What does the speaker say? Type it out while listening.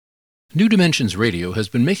New Dimensions Radio has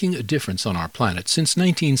been making a difference on our planet since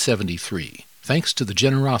 1973, thanks to the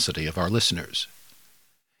generosity of our listeners.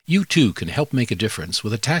 You too can help make a difference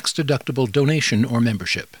with a tax-deductible donation or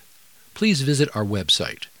membership. Please visit our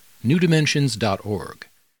website, newdimensions.org,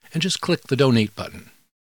 and just click the Donate button.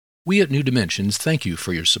 We at New Dimensions thank you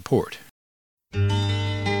for your support.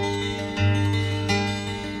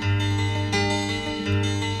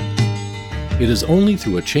 It is only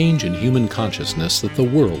through a change in human consciousness that the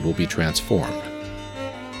world will be transformed.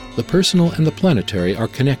 The personal and the planetary are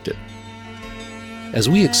connected. As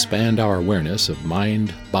we expand our awareness of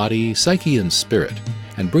mind, body, psyche, and spirit,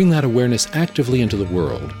 and bring that awareness actively into the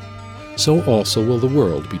world, so also will the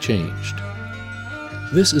world be changed.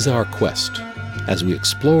 This is our quest as we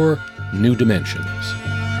explore new dimensions.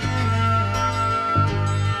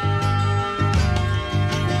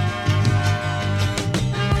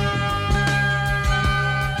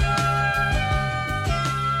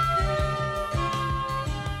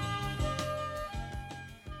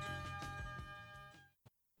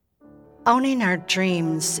 Owning our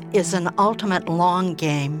dreams is an ultimate long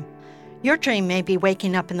game. Your dream may be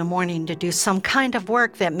waking up in the morning to do some kind of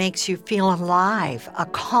work that makes you feel alive, a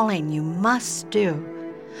calling you must do.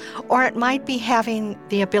 Or it might be having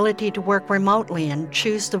the ability to work remotely and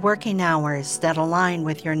choose the working hours that align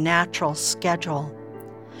with your natural schedule.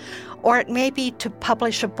 Or it may be to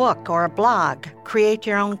publish a book or a blog, create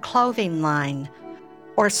your own clothing line,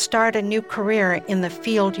 or start a new career in the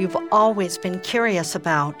field you've always been curious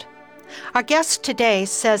about. Our guest today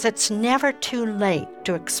says it's never too late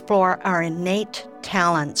to explore our innate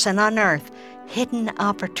talents and unearth hidden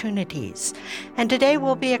opportunities. And today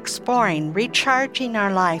we'll be exploring recharging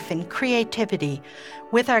our life in creativity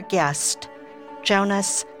with our guest,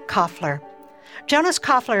 Jonas Koffler. Jonas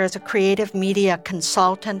Koffler is a creative media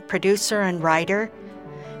consultant, producer, and writer.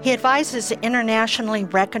 He advises internationally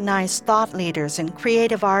recognized thought leaders and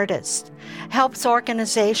creative artists, helps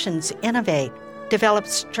organizations innovate, develop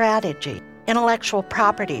strategy, intellectual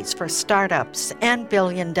properties for startups and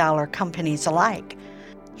billion-dollar companies alike.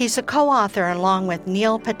 He's a co-author, along with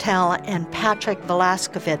Neil Patel and Patrick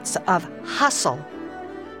Velaskovitz, of Hustle,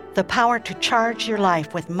 The Power to Charge Your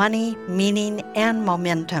Life with Money, Meaning, and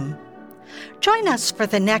Momentum. Join us for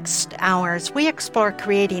the next hours. We explore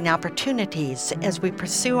creating opportunities as we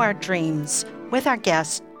pursue our dreams with our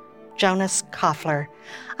guest, Jonas Koffler.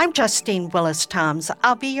 I'm Justine Willis-Toms.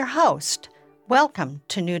 I'll be your host. Welcome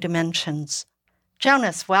to New Dimensions.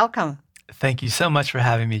 Jonas, welcome. Thank you so much for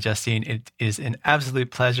having me, Justine. It is an absolute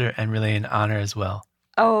pleasure and really an honor as well.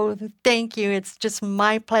 Oh, thank you. It's just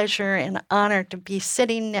my pleasure and honor to be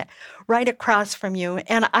sitting right across from you.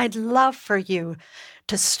 And I'd love for you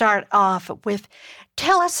to start off with,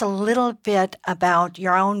 tell us a little bit about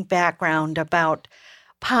your own background, about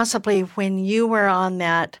possibly when you were on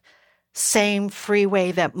that same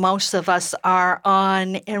freeway that most of us are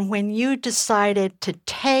on, and when you decided to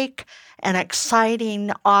take an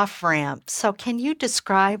exciting off-ramp. So can you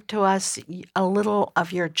describe to us a little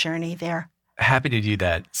of your journey there? Happy to do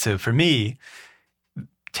that. So for me,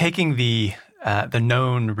 taking the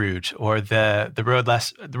known route, or the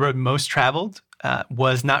road most traveled,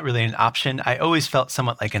 was not really an option. I always felt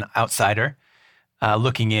somewhat like an outsider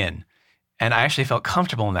looking in, and I actually felt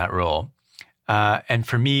comfortable in that role. And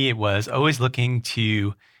for me, it was always looking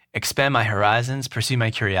to expand my horizons, pursue my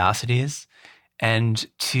curiosities, and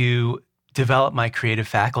to develop my creative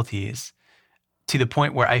faculties to the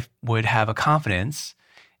point where I would have a confidence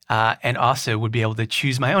and also would be able to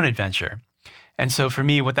choose my own adventure. And so for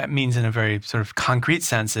me, what that means in a very sort of concrete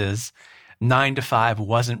sense is 9 to 5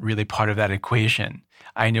 wasn't really part of that equation.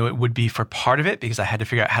 I knew it would be for part of it because I had to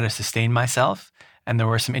figure out how to sustain myself. And there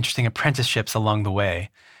were some interesting apprenticeships along the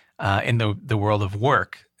way. In the world of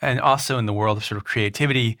work, and also in the world of sort of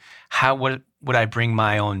creativity, how would I bring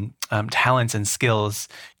my own talents and skills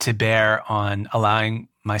to bear on allowing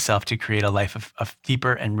myself to create a life of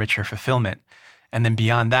deeper and richer fulfillment? And then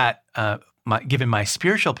beyond that, given my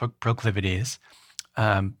spiritual proclivities,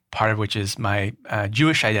 part of which is my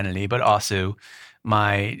Jewish identity, but also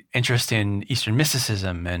my interest in Eastern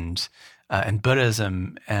mysticism and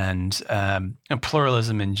Buddhism and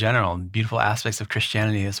pluralism in general, and beautiful aspects of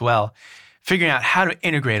Christianity as well, figuring out how to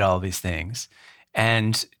integrate all of these things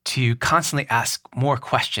and to constantly ask more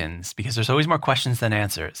questions, because there's always more questions than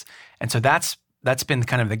answers. And so that's been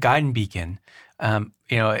kind of the guiding beacon. From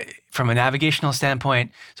a navigational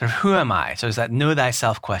standpoint, sort of who am I? So it's that know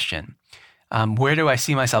thyself question. Where do I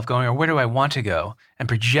see myself going, or where do I want to go? And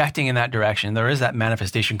projecting in that direction. There is that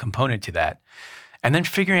manifestation component to that. And then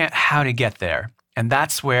figuring out how to get there. And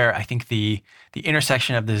that's where I think the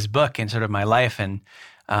intersection of this book and sort of my life and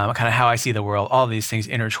kind of how I see the world, all these things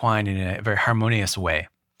intertwined in a very harmonious way.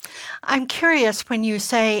 I'm curious when you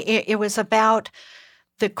say it was about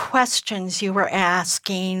the questions you were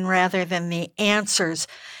asking rather than the answers.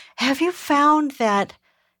 Have you found that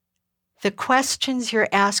the questions you're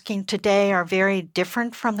asking today are very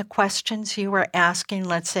different from the questions you were asking,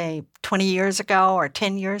 let's say, 20 years ago or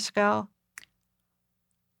 10 years ago?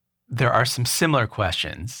 There are some similar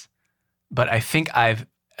questions, but I think I've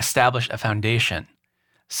established a foundation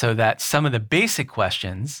so that some of the basic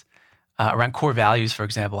questions around core values, for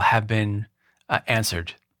example, have been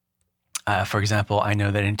answered. For example, I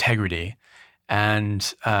know that integrity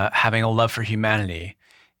and having a love for humanity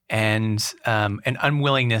and an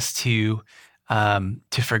unwillingness to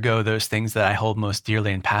forgo those things that I hold most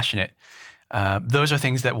dearly and passionate. Those are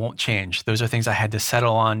things that won't change. Those are things I had to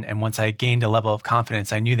settle on. And once I gained a level of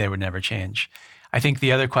confidence, I knew they would never change. I think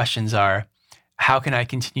the other questions are, how can I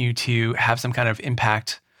continue to have some kind of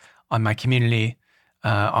impact on my community,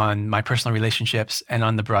 on my personal relationships, and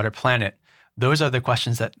on the broader planet? Those are the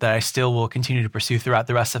questions that I still will continue to pursue throughout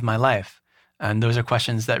the rest of my life. And those are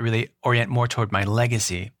questions that really orient more toward my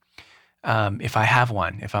legacy, if I have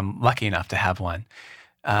one, if I'm lucky enough to have one.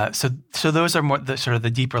 So those are more the sort of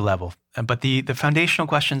the deeper level. But the foundational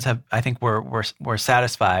questions I think were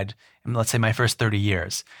satisfied in, let's say, my first 30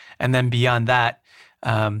 years. And then beyond that,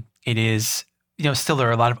 it is, still there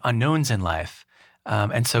are a lot of unknowns in life.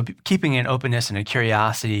 And so keeping an openness and a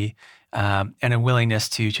curiosity and a willingness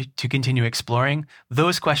to continue exploring,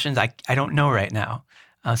 those questions I don't know right now.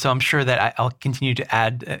 So I'm sure that I'll continue to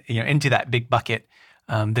add into that big bucket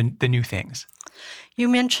the new things. You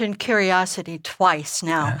mentioned curiosity twice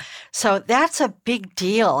now. So that's a big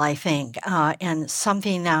deal, I think, and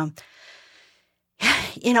something,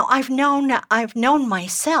 I've known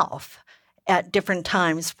myself at different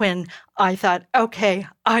times when I thought, okay,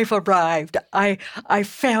 I've arrived. I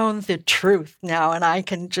found the truth now, and I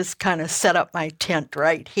can just kind of set up my tent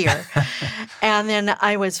right here. And then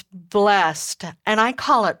I was blessed, and I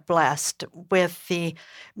call it blessed, with the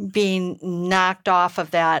being knocked off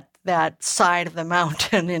of that side of the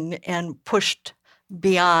mountain and pushed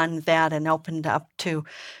beyond that and opened up to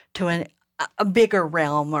a bigger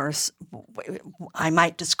realm, or I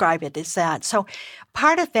might describe it as that. So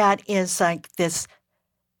part of that is like this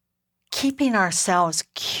keeping ourselves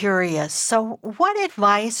curious. So what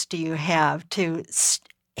advice do you have to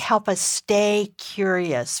help us stay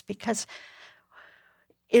curious? Because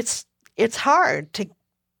it's hard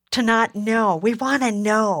to not know. We want to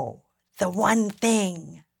know the one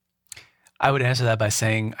thing. I would answer that by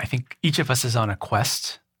saying I think each of us is on a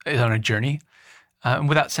quest, is on a journey.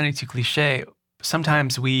 Without sounding too cliche,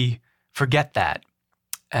 sometimes we forget that.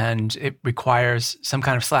 And it requires some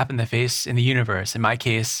kind of slap in the face in the universe. In my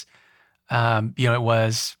case, it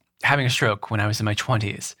was having a stroke when I was in my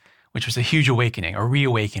 20s, which was a huge awakening or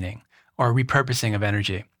reawakening or repurposing of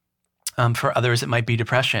energy. For others, it might be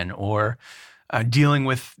depression or dealing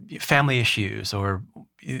with family issues or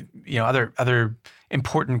other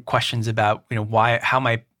important questions about how am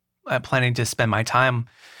I planning to spend my time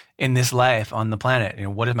in this life on the planet?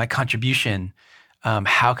 What is my contribution?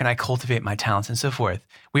 How can I cultivate my talents and so forth?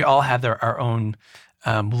 We all have our own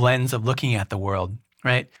lens of looking at the world,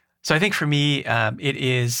 right? So I think for me, it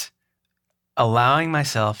is allowing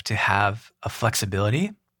myself to have a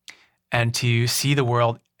flexibility and to see the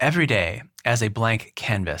world every day as a blank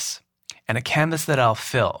canvas, and a canvas that I'll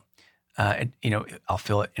fill. I'll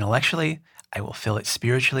fill it intellectually. I will fill it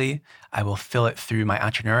spiritually. I will fill it through my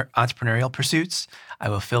entrepreneurial pursuits. I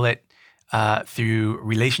will fill it through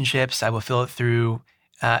relationships. I will fill it through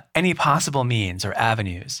any possible means or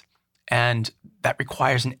avenues. And that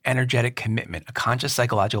requires an energetic commitment, a conscious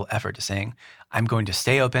psychological effort to saying, I'm going to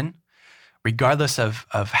stay open. Regardless of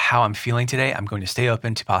how I'm feeling today, I'm going to stay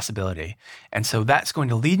open to possibility. And so that's going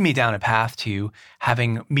to lead me down a path to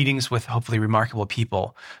having meetings with hopefully remarkable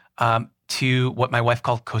people, to what my wife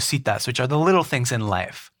called cositas, which are the little things in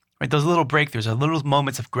life, right? Those little breakthroughs are little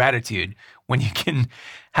moments of gratitude when you can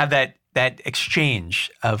have that exchange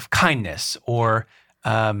of kindness or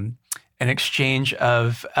an exchange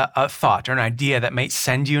of a thought or an idea that might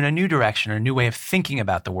send you in a new direction or a new way of thinking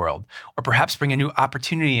about the world, or perhaps bring a new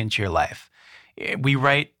opportunity into your life. We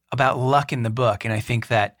write about luck in the book, and I think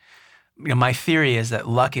that my theory is that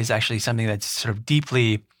luck is actually something that's sort of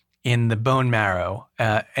deeply in the bone marrow,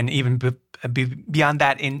 and even beyond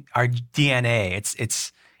that in our DNA.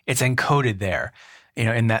 It's encoded there,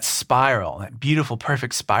 in that spiral, that beautiful,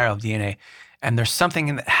 perfect spiral of DNA. And there's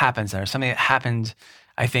something that happens there, something that happened,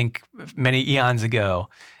 I think, many eons ago,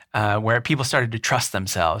 where people started to trust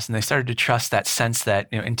themselves, and they started to trust that sense, that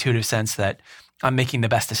intuitive sense that I'm making the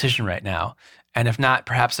best decision right now. And if not,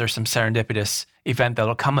 perhaps there's some serendipitous event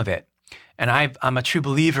that'll come of it. And I'm a true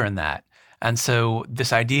believer in that. And so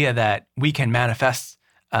this idea that we can manifest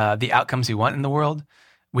the outcomes we want in the world,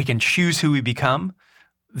 we can choose who we become,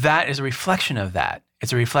 that is a reflection of that.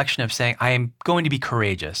 It's a reflection of saying, I am going to be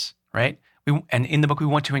courageous, right? And in the book, we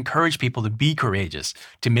want to encourage people to be courageous,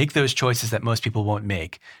 to make those choices that most people won't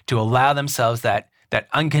make, to allow themselves that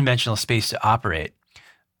unconventional space to operate.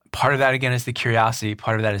 Part of that, again, is the curiosity.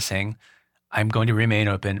 Part of that is saying, I'm going to remain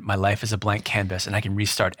open. My life is a blank canvas, and I can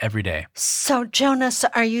restart every day. So, Jonas,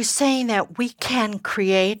 are you saying that we can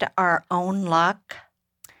create our own luck?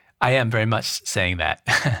 I am very much saying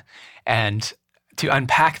that. And to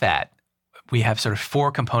unpack that, we have sort of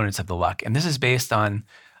 4 components of the luck. And this is based on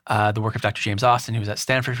the work of Dr. James Austin, who was at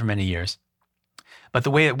Stanford for many years. But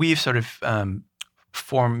the way that we've sort of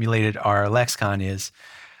formulated our lexicon is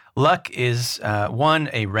luck is, one,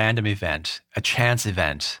 a random event, a chance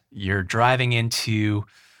event. You're driving into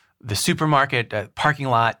the supermarket parking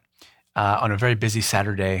lot on a very busy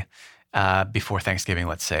Saturday before Thanksgiving,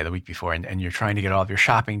 let's say, the week before, and you're trying to get all of your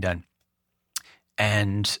shopping done.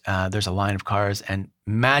 And there's a line of cars, and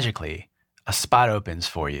magically a spot opens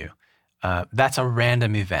for you. That's a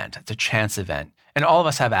random event. It's a chance event. And all of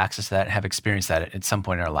us have access to that and have experienced that at some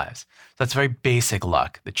point in our lives. So that's very basic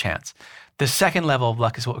luck, the chance. The second level of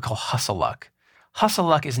luck is what we call hustle luck. Hustle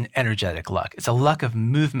luck is an energetic luck. It's a luck of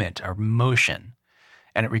movement or motion.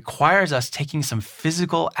 And it requires us taking some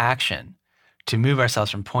physical action to move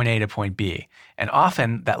ourselves from point A to point B. And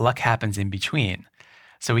often that luck happens in between.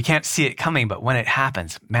 So we can't see it coming, but when it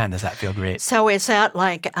happens, man, does that feel great. So is that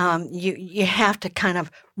like you have to kind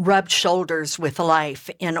of rub shoulders with life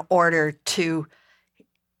in order to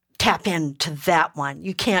tap into that one?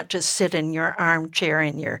 You can't just sit in your armchair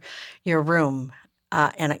in your room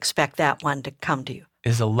and expect that one to come to you.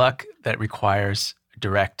 Is a luck that requires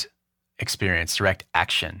direct experience, direct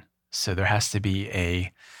action. So there has to be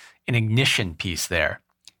an ignition piece there.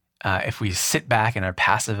 If we sit back and are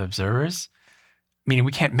passive observers, meaning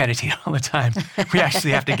we can't meditate all the time. We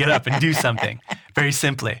actually have to get up and do something, very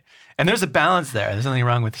simply. And there's a balance there. There's nothing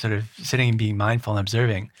wrong with sort of sitting and being mindful and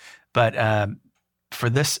observing. But for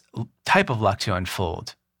this type of luck to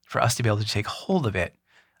unfold, for us to be able to take hold of it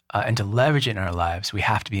and to leverage it in our lives, we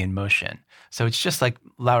have to be in motion. So it's just like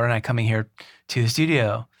Laura and I coming here to the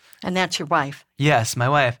studio. And that's your wife? Yes, my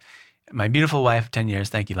wife, my beautiful wife, 10 years.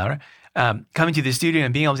 Thank you, Laura. Coming to the studio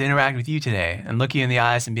and being able to interact with you today and look you in the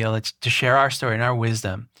eyes and be able to share our story and our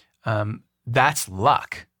wisdom, that's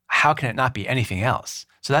luck. How can it not be anything else?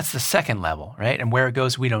 So that's the second level, right? And where it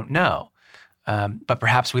goes, we don't know. But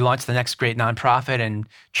perhaps we launch the next great nonprofit and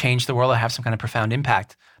change the world or have some kind of profound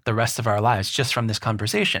impact the rest of our lives just from this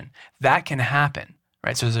conversation. That can happen,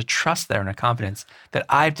 right? So there's a trust there and a confidence that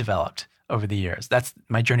I've developed over the years.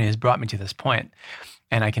 My journey has brought me to this point.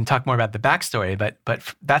 And I can talk more about the backstory, but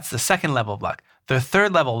that's the second level of luck. The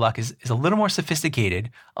third level of luck is a little more sophisticated,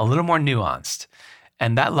 a little more nuanced.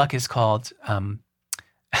 And that luck is called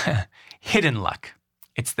hidden luck.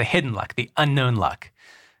 It's the hidden luck, the unknown luck.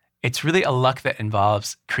 It's really a luck that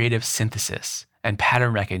involves creative synthesis and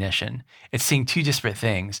pattern recognition. It's seeing 2 disparate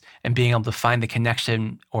things and being able to find the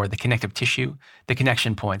connection or the connective tissue, the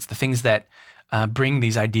connection points, the things that bring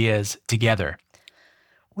these ideas together.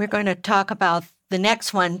 We're going to talk about the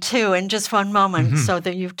next one, too, in just one moment. Mm-hmm. So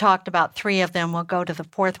that you've talked about 3 of them. We'll go to the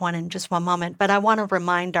 4th one in just one moment. But I want to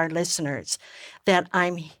remind our listeners that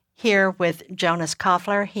I'm here with Jonas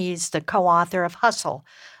Koffler. He's the co-author of Hustle,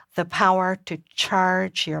 The Power to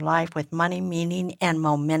Charge Your Life with Money, Meaning, and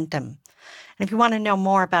Momentum. And if you want to know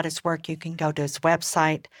more about his work, you can go to his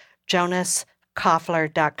website,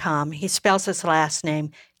 jonaskoffler.com. He spells his last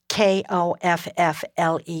name Koffler,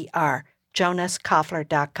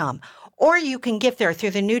 jonaskoffler.com. Or you can get there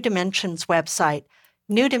through the New Dimensions website,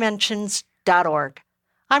 newdimensions.org.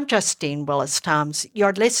 I'm Justine Willis-Toms.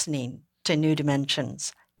 You're listening to New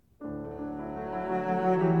Dimensions.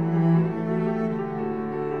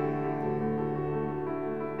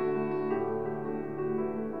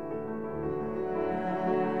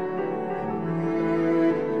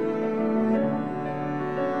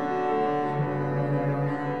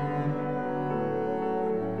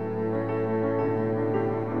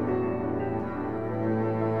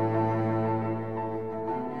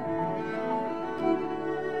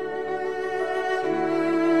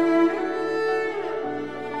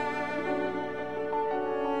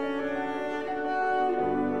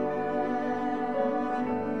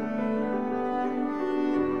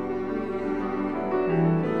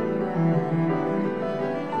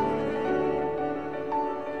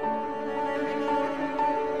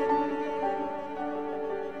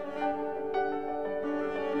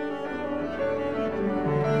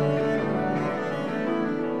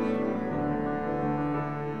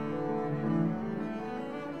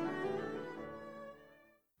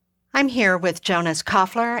 I'm here with Jonas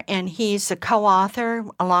Koffler, and he's a co-author,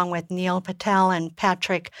 along with Neil Patel and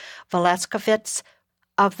Patrick Valeskovitz,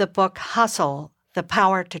 of the book Hustle, The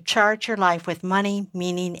Power to Charge Your Life with Money,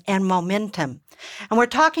 Meaning, and Momentum. And we're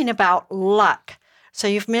talking about luck. So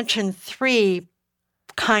you've mentioned 3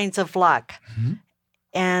 kinds of luck. Mm-hmm.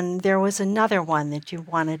 And there was another one that you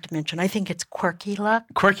wanted to mention. I think it's quirky luck.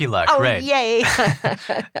 Quirky luck, oh, right. Yay.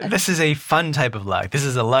 This is a fun type of luck. This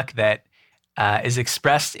is a luck that is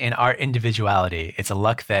expressed in our individuality. It's a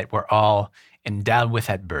luck that we're all endowed with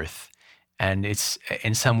at birth. And it's,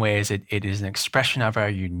 in some ways, it is an expression of our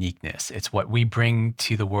uniqueness. It's what we bring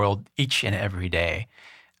to the world each and every day,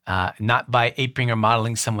 not by aping or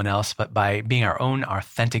modeling someone else, but by being our own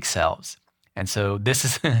authentic selves. And so this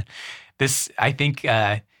is... This, I think,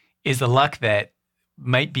 is the luck that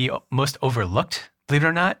might be most overlooked, believe it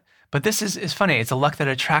or not. But this is funny. It's a luck that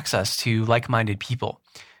attracts us to like-minded people,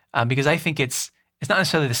 because I think it's not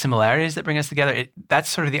necessarily the similarities that bring us together. That's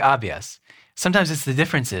sort of the obvious. Sometimes it's the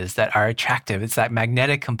differences that are attractive. It's that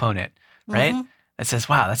magnetic component, right? Mm-hmm. That says,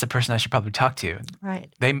 wow, that's a person I should probably talk to.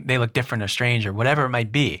 Right. They look different or strange or whatever it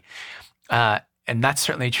might be. And that's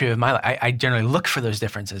certainly true of my life. I generally look for those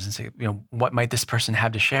differences and say, what might this person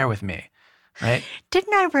have to share with me, right?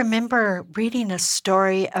 Didn't I remember reading a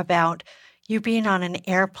story about you being on an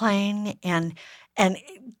airplane and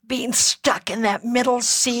being stuck in that middle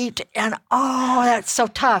seat, and that's so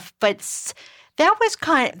tough. But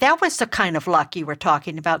that was the kind of luck you were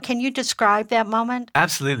talking about. Can you describe that moment?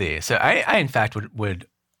 Absolutely. So I in fact would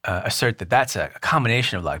assert that that's a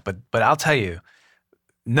combination of luck. But I'll tell you,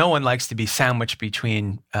 no one likes to be sandwiched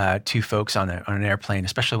between 2 folks on an airplane,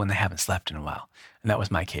 especially when they haven't slept in a while. And that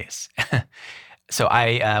was my case. So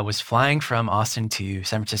I was flying from Austin to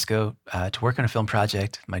San Francisco to work on a film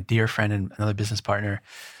project. My dear friend and another business partner,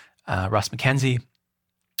 Ross McKenzie,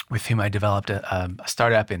 with whom I developed a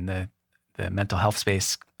startup in the mental health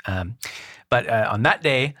space. But on that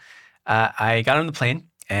day, I got on the plane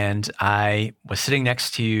and I was sitting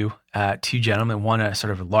next to 2 gentlemen, one a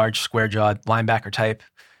sort of a large square-jawed linebacker type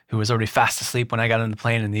who was already fast asleep when I got on the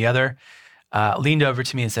plane, and the other leaned over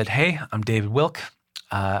to me and said, "Hey, I'm David Wilk.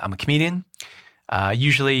 I'm a comedian.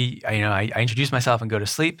 Usually, I introduce myself and go to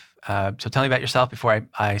sleep. So tell me about yourself before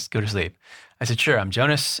I go to sleep." I said, "Sure, I'm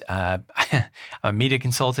Jonas. I'm a media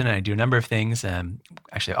consultant and I do a number of things.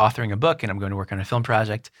 Actually authoring a book, and I'm going to work on a film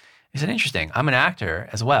project." He said, "Interesting. I'm an actor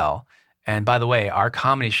as well. And by the way, our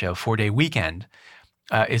comedy show, 4-Day Weekend,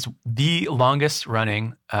 is the longest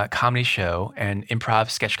running comedy show and improv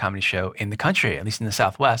sketch comedy show in the country, at least in the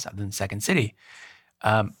Southwest, other than Second City."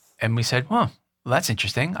 And we said, well, that's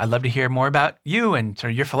interesting. I'd love to hear more about you and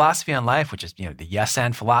sort of your philosophy on life, which is, the yes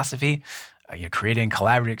and philosophy, creating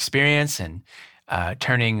collaborative experience and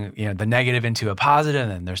turning, the negative into a positive,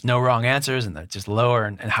 and there's no wrong answers, and there's just lower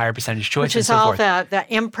and higher percentage choices. Which is all the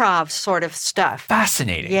improv sort of stuff.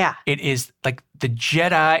 Fascinating. Yeah. It is like the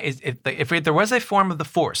Jedi if there was a form of the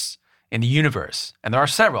Force in the universe, and there are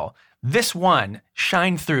several, this one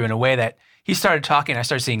shined through in a way that he started talking, I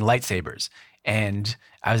started seeing lightsabers, and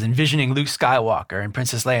I was envisioning Luke Skywalker and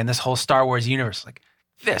Princess Leia and this whole Star Wars universe. Like,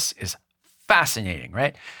 this is fascinating,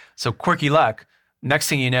 right? So quirky luck. Next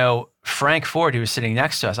thing you know, Frank Ford, who was sitting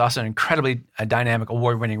next to us, also an incredibly dynamic,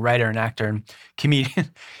 award-winning writer and actor and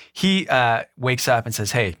comedian, he wakes up and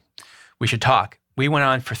says, "Hey, we should talk." We went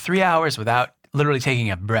on for 3 hours without literally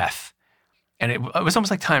taking a breath. And it was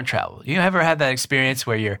almost like time travel. You ever had that experience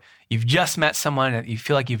where you've just met someone that you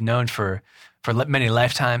feel like you've known for many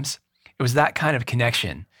lifetimes? It was that kind of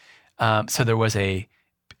connection. So there was a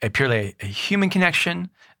purely a human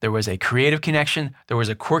connection. There was a creative connection. There was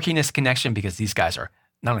a quirkiness connection, because these guys are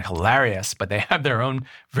not only hilarious, but they have their own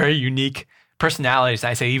very unique personalities.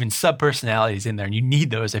 I say even sub-personalities in there, and you need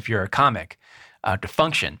those if you're a comic to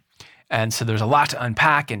function. And so there's a lot to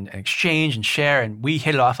unpack and exchange and share, and we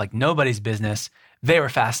hit it off like nobody's business. They were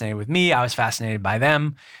fascinated with me. I was fascinated by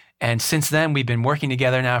them. And since then, we've been working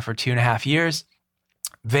together now for 2.5 years.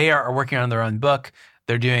 They are working on their own book.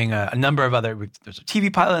 They're doing a number of there's a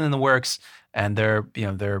TV pilot in the works, and they're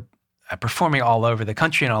performing all over the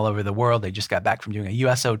country and all over the world. They just got back from doing a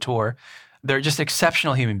USO tour. They're just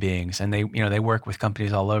exceptional human beings, and they work with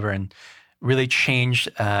companies all over and really changed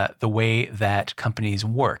the way that companies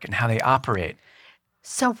work and how they operate.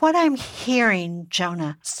 So what I'm hearing,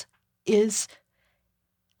 Jonas, is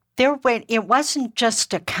it wasn't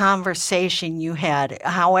just a conversation you had,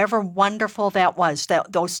 however wonderful that was,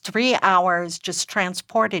 that those 3 hours just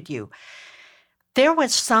transported you. There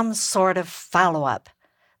was some sort of follow-up,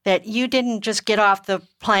 that you didn't just get off the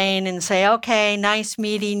plane and say, "Okay, nice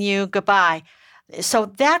meeting you, goodbye." So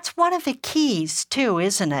that's one of the keys too,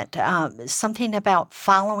 isn't it? Something about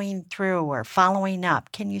following through or following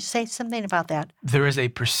up. Can you say something about that? There is a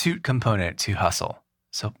pursuit component to hustle.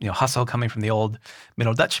 So, hustle coming from the old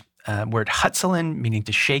Middle Dutch word hutselen, meaning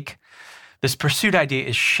to shake. This pursuit idea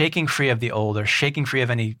is shaking free of the old or shaking free of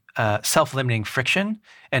any self-limiting friction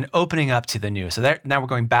and opening up to the new. So now we're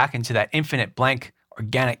going back into that infinite blank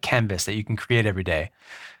organic canvas that you can create every day.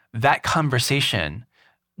 That conversation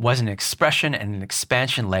was an expression and an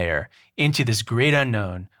expansion layer into this great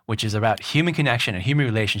unknown, which is about human connection and human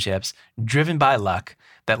relationships driven by luck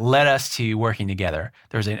that led us to working together.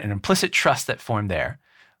 There's an implicit trust that formed there,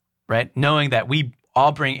 right? Knowing that we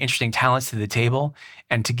all bring interesting talents to the table,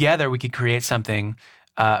 and together we could create something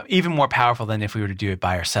even more powerful than if we were to do it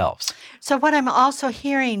by ourselves. So what I'm also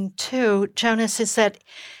hearing too, Jonas, is that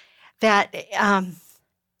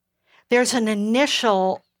there's an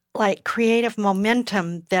initial creative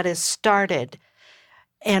momentum that is started.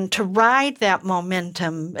 And to ride that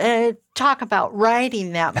momentum, talk about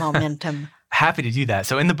riding that momentum. Happy to do that.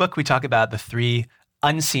 So in the book, we talk about the 3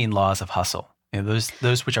 unseen laws of hustle,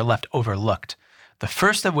 those which are left overlooked. The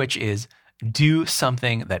first of which is do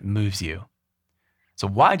something that moves you. So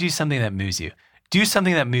why do something that moves you? Do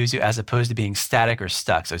something that moves you as opposed to being static or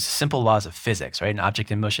stuck. So it's simple laws of physics, right? An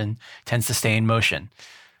object in motion tends to stay in motion.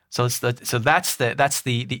 So that's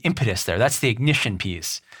the impetus there. That's the ignition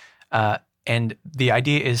piece. And the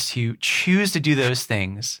idea is to choose to do those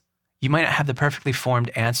things. You might not have the perfectly formed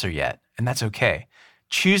answer yet, and that's okay.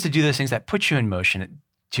 Choose to do those things that put you in motion,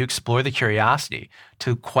 to explore the curiosity,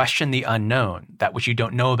 to question the unknown, that which you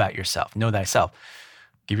don't know about yourself. Know thyself.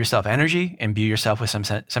 Give yourself energy, imbue yourself with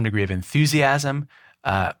some degree of enthusiasm.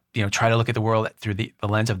 Try to look at the world through the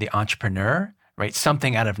lens of the entrepreneur. Right?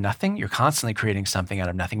 Something out of nothing. You're constantly creating something out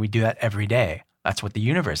of nothing. We do that every day. That's what the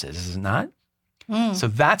universe is it not? So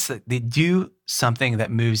that's the do something that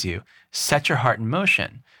moves you. Set your heart in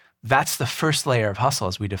motion. That's the first layer of hustle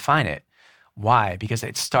as we define it. Why? Because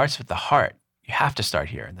it starts with the heart. You have to start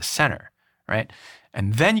here in the center, right?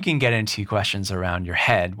 And then you can get into questions around your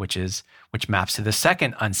head, which maps to the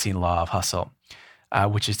second unseen law of hustle,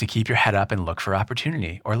 which is to keep your head up and look for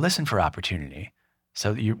opportunity or listen for opportunity.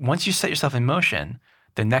 So once you set yourself in motion,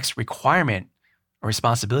 the next requirement or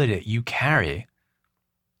responsibility that you carry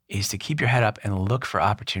is to keep your head up and look for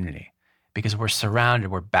opportunity, because we're surrounded,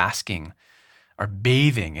 we're basking or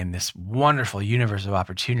bathing in this wonderful universe of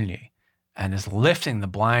opportunity, and is lifting the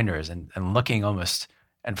blinders and looking almost,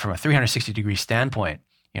 and from a 360-degree standpoint,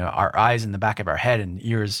 our eyes in the back of our head and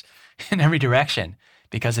ears in every direction,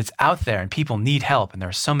 because it's out there and people need help. And there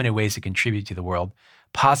are so many ways to contribute to the world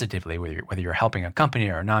positively, whether you're helping a company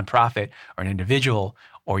or a nonprofit or an individual,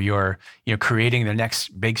 or you're creating the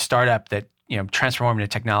next big startup that transformative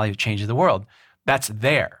technology that changes the world. That's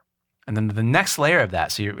there. And then the next layer of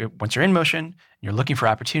that, so once you're in motion and you're looking for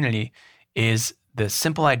opportunity, is the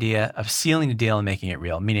simple idea of sealing the deal and making it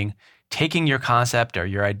real, meaning taking your concept or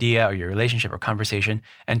your idea or your relationship or conversation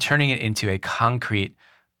and turning it into a concrete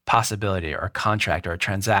possibility or a contract or a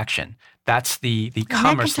transaction. That's the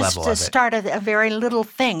commerce level of it. To start a very little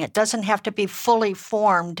thing. It doesn't have to be fully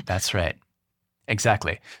formed. That's right.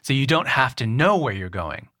 Exactly. So you don't have to know where you're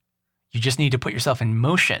going. You just need to put yourself in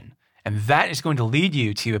motion. And that is going to lead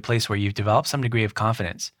you to a place where you've developed some degree of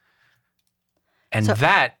confidence. And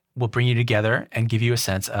that will bring you together and give you a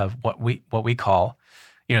sense of what we call,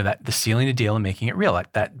 that the sealing the deal and making it real,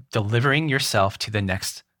 like that delivering yourself to the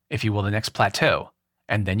next, if you will, the next plateau.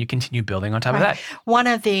 And then you continue building on top of that. One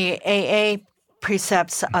of the AA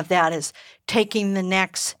precepts of that is taking the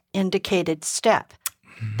next indicated step.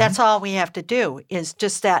 Mm-hmm. That's all we have to do is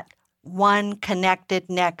just that one connected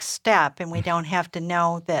next step, and we don't have to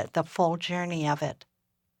know the full journey of it.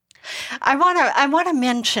 I want to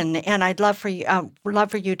mention, and I'd love for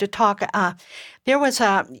you to talk. There was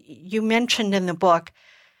you mentioned in the book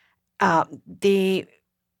the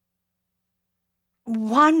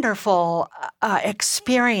wonderful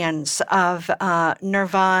experience of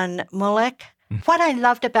Nirvan Mullick. What I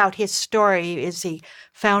loved about his story is he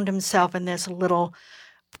found himself in this little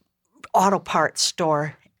auto parts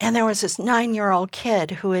store, and there was this 9-year-old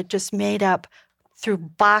kid who had just made up through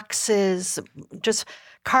boxes, just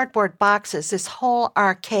cardboard boxes, this whole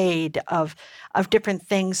arcade of different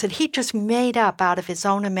things that he just made up out of his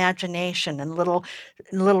own imagination, and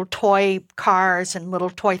little toy cars and little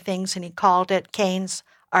toy things, and he called it Kane's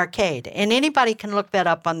Arcade. And anybody can look that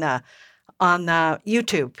up on the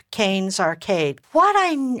YouTube, Kane's Arcade. What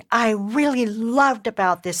I really loved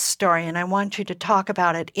about this story, and I want you to talk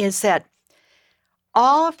about it, is that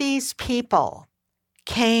all of these people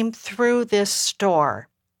came through this store,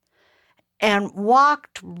 and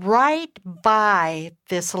walked right by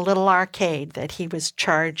this little arcade that he was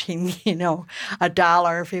charging,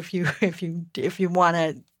 $1 if you want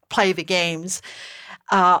to play the games.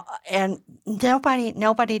 And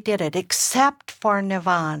nobody did it except for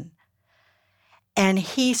Nivan. And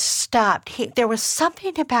he stopped. There was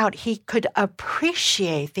something about he could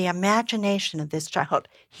appreciate the imagination of this child.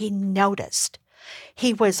 He noticed.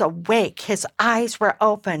 He was awake. His eyes were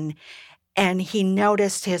open, and he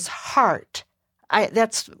noticed his heart.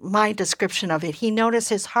 That's my description of it. He noticed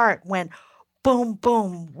his heart went boom,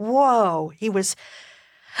 boom, whoa. He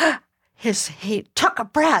took a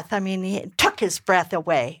breath. He took his breath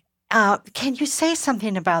away. Can you say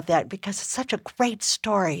something about that? Because it's such a great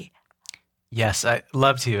story. Yes, I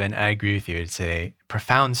love to, and I agree with you. It's a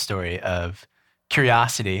profound story of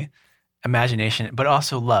curiosity, imagination, but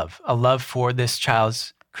also love, a love for this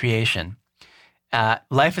child's creation.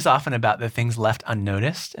 Life is often about the things left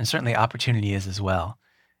unnoticed, and certainly opportunity is as well.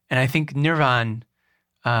 And I think Nirvan,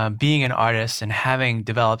 being an artist and having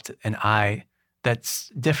developed an eye that's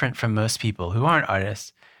different from most people who aren't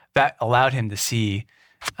artists, that allowed him to see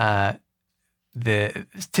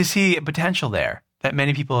potential there that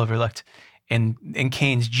many people overlooked. In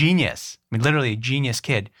Cain's genius, literally a genius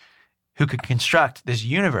kid who could construct this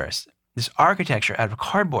universe, this architecture out of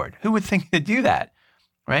cardboard. Who would think to do that,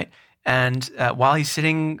 right? And while he's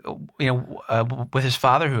sitting, with his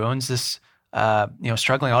father who owns this,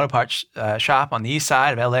 struggling auto parts shop on the east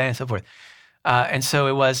side of LA and so forth. And so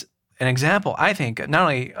it was an example, I think, not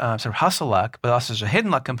only sort of hustle luck, but also there's a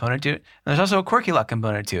hidden luck component to it. And there's also a quirky luck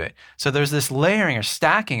component to it. So there's this layering or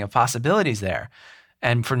stacking of possibilities there.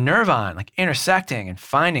 And for Nirvan, intersecting and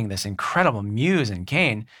finding this incredible muse in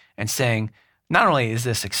Cain and saying, not only is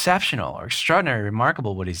this exceptional or extraordinary,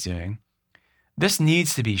 remarkable what he's doing, this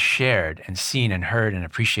needs to be shared and seen and heard and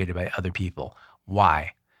appreciated by other people.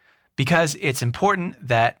 Why? Because it's important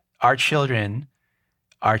that our children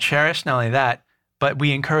are cherished, not only that, but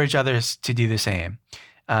we encourage others to do the same,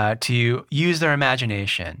 to use their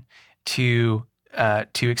imagination, to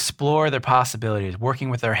explore their possibilities, working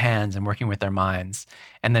with their hands and working with their minds,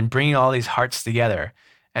 and then bringing all these hearts together.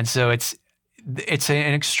 And so it's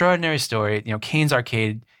an extraordinary story. Cain's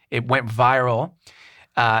Arcade, it went viral,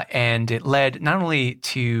 and it led not only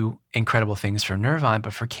to incredible things for Nirvan,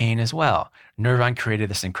 but for Cain as well. Nirvan created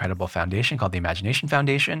this incredible foundation called the Imagination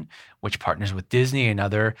Foundation, which partners with Disney and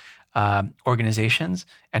other organizations.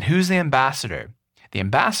 And who's the ambassador? The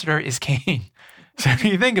ambassador is Cain. So if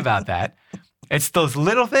you think about that, it's those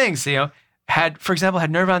little things, had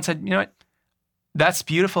Nirvan said, what, that's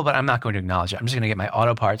beautiful, but I'm not going to acknowledge it. I'm just going to get my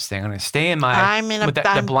auto parts thing. I'm going to stay in my, I'm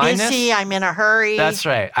blindness. Busy, I'm in a hurry. That's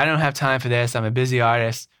right. I don't have time for this. I'm a busy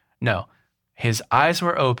artist. No, his eyes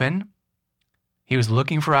were open. He was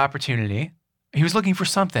looking for opportunity. He was looking for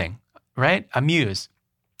something, right? A muse,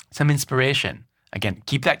 some inspiration. Again,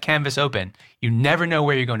 keep that canvas open. You never know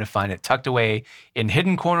where you're going to find it, tucked away in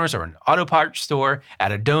hidden corners or an auto parts store,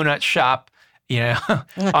 at a donut shop,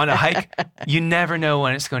 on a hike. You never know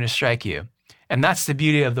when it's going to strike you. And that's the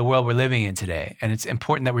beauty of the world we're living in today. And it's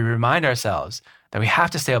important that we remind ourselves that we have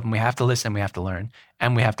to stay open, we have to listen, we have to learn,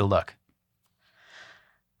 and we have to look.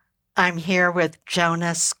 I'm here with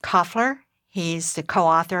Jonas Koffler. He's the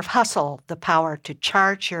co-author of Hustle, The Power to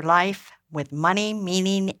Charge Your Life with Money,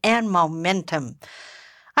 Meaning, and Momentum.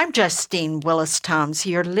 I'm Justine Willis-Toms.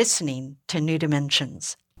 You're listening to New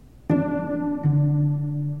Dimensions.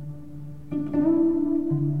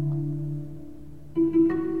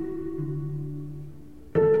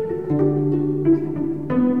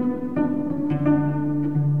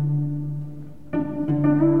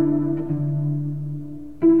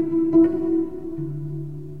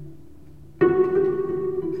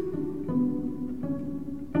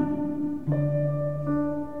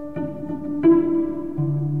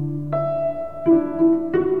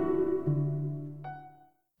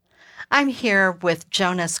 I'm here with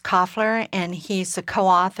Jonas Koffler, and he's the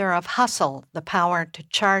co-author of Hustle, The Power to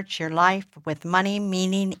Charge Your Life with Money,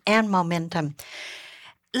 Meaning, and Momentum.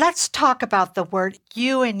 Let's talk about the word.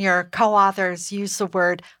 You and your co-authors use the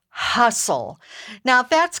word hustle. Now,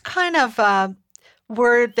 that's kind of a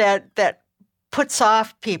word that puts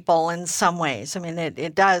off people in some ways.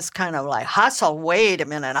 It does kind of like hustle. Wait a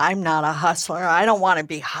minute, I'm not a hustler. I don't want to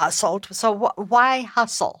be hustled. So why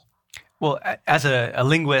hustle? Well, as a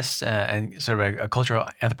linguist and sort of a cultural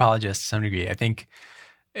anthropologist to some degree, I think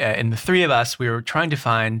in the three of us, we were trying to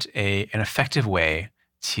find an effective way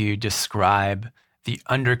to describe the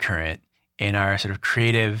undercurrent in our sort of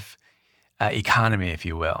creative economy, if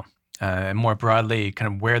you will, and more broadly,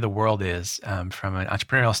 kind of where the world is from an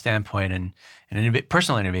entrepreneurial standpoint and an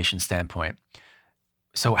personal innovation standpoint.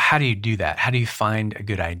 So how do you do that? How do you find a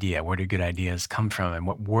good idea? Where do good ideas come from? And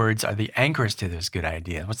what words are the anchors to those good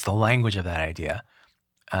ideas? What's the language of that idea?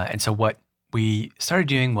 And so what we started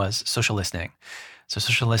doing was social listening. So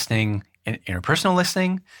social listening, interpersonal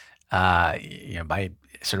listening, by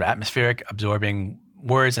sort of atmospheric, absorbing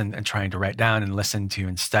words and trying to write down and listen to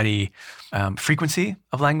and study frequency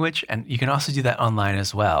of language. And you can also do that online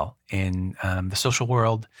as well in the social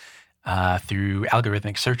world through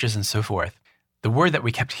algorithmic searches and so forth. The word that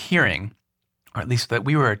we kept hearing, or at least that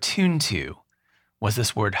we were attuned to, was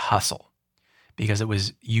this word hustle, because it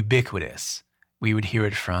was ubiquitous. We would hear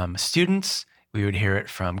it from students, we would hear it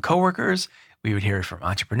from coworkers, we would hear it from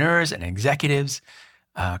entrepreneurs and executives,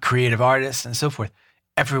 creative artists, and so forth.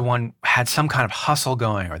 Everyone had some kind of hustle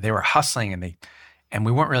going, or they were hustling, and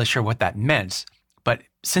we weren't really sure what that meant. But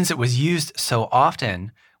since it was used so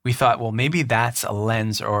often, we thought, well, maybe that's a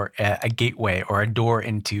lens or a gateway or a door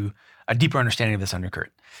into a deeper understanding of this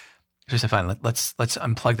undercurrent. So fine, let's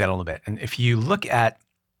unplug that a little bit. And if you look at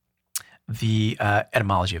the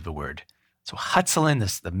etymology of the word, so hutselen,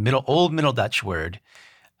 the old Middle Dutch word,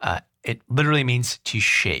 it literally means to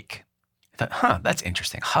shake. I thought, that's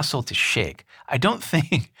interesting. Hustle, to shake. I don't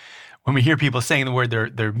think when we hear people saying the word,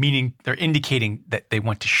 they're indicating that they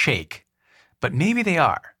want to shake, but maybe they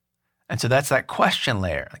are. And so that's that question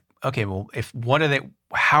layer. Like, okay, well,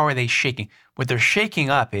 how are they shaking? What they're shaking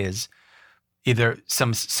up is either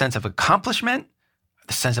some sense of accomplishment,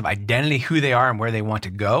 the sense of identity, who they are and where they want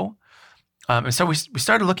to go. And so we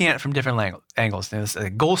started looking at it from different angles. There's a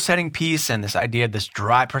goal-setting piece and this idea of this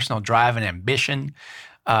personal drive and ambition,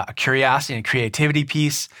 a curiosity and creativity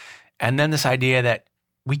piece, and then this idea that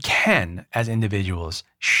we can, as individuals,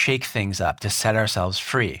 shake things up to set ourselves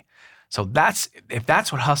free. So if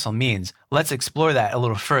that's what hustle means, let's explore that a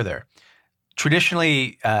little further.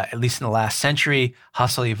 Traditionally, at least in the last century,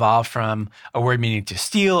 hustle evolved from a word meaning to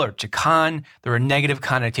steal or to con. There were negative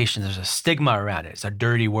connotations. There's a stigma around it. It's a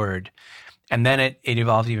dirty word. And then it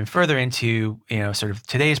evolved even further into, sort of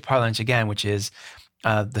today's parlance again, which is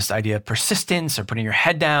this idea of persistence or putting your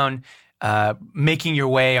head down, making your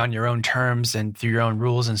way on your own terms and through your own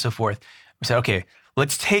rules and so forth. We said, okay,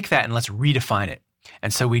 let's take that and let's redefine it.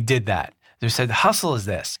 And so we did that. We said hustle is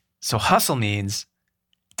this. So hustle means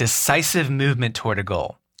decisive movement toward a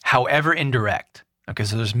goal, however indirect. Okay,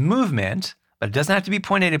 so there's movement, but it doesn't have to be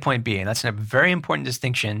point A to point B. And that's a very important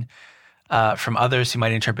distinction from others who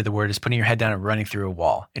might interpret the word as putting your head down and running through a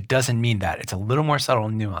wall. It doesn't mean that. It's a little more subtle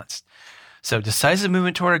and nuanced. So decisive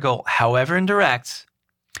movement toward a goal, however indirect,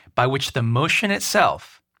 by which the motion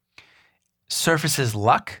itself surfaces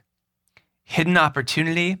luck, hidden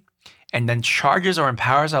opportunity, and then charges or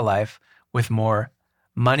empowers our life with more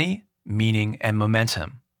money, meaning, and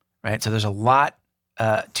momentum, right? So there's a lot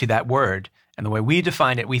to that word. And the way we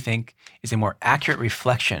define it, we think, is a more accurate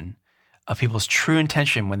reflection of people's true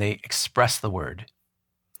intention when they express the word.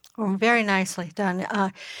 Well, very nicely done.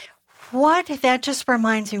 That just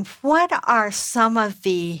reminds me, what are some of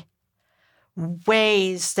the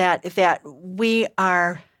ways that we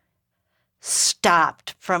are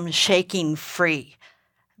stopped from shaking free?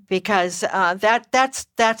 Because that's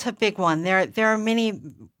a big one. There are many.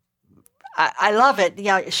 I love it.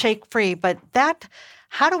 Yeah, shake free. But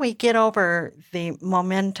how do we get over the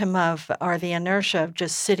momentum or the inertia of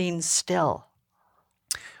just sitting still?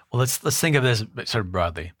 Well, let's think of this sort of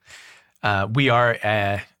broadly. We are,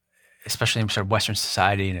 especially in sort of Western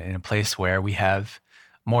society, in a place where we have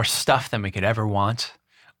more stuff than we could ever want.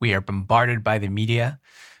 We are bombarded by the media.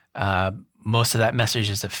 Most of that message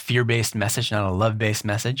is a fear-based message, not a love-based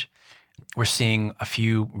message. We're seeing a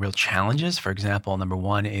few real challenges. For example, number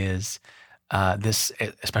one is this,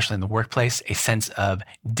 especially in the workplace, a sense of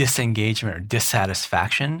disengagement or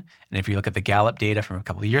dissatisfaction. And if you look at the Gallup data from a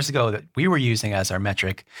couple of years ago that we were using as our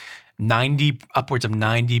metric, upwards of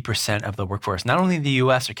 90% of the workforce, not only in the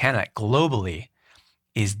US or Canada, globally,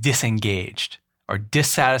 is disengaged or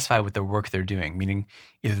dissatisfied with the work they're doing, meaning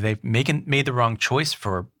either they've made the wrong choice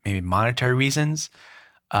for maybe monetary reasons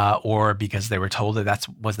or because they were told that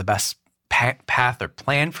was the best path or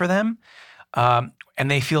plan for them. And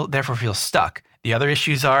they therefore feel stuck. The other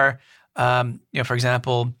issues are, for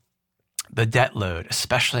example, the debt load,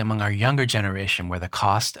 especially among our younger generation, where the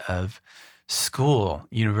cost of school,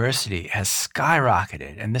 university has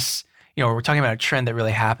skyrocketed. And this, we're talking about a trend that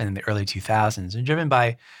really happened in the early 2000s and driven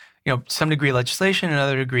by, some degree legislation,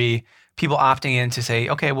 another degree people opting in to say,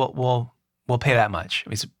 okay, we'll pay that much.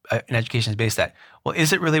 An education is based that. Well,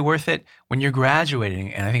 is it really worth it when you're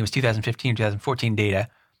graduating? And I think it was 2015, 2014 data.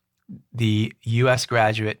 The U.S.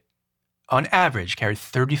 graduate, on average, carried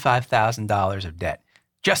 $35,000 of debt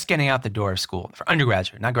just getting out the door of school for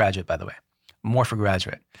undergraduate, not graduate, by the way. more for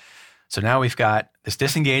graduate. So now we've got this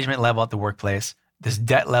disengagement level at the workplace, this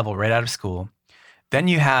debt level right out of school. Then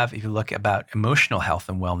you have, if you look about emotional health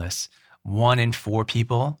and wellness, 1 in 4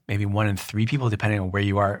 people, maybe 1 in 3 people, depending on where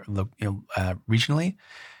you are regionally,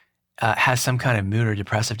 has some kind of mood or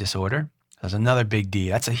depressive disorder. That's another big D.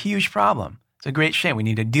 That's a huge problem. It's a great shame. We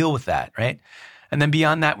need to deal with that, right? And then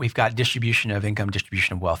beyond that, we've got distribution of income,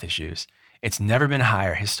 distribution of wealth issues. It's never been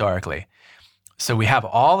higher historically. So we have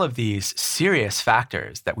all of these serious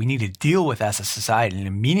factors that we need to deal with as a society in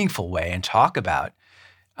a meaningful way and talk about,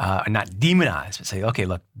 and not demonize, but say, okay,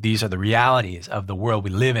 look, these are the realities of the world we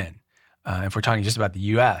live in. If we're talking just about the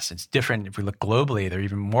U.S., it's different. If we look globally, there are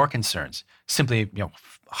even more concerns. Simply,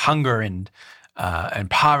 hunger and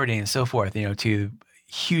poverty and so forth, to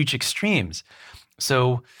huge extremes.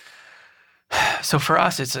 So for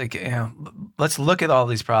us, it's like, let's look at all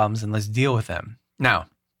these problems and let's deal with them. Now,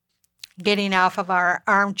 getting off of our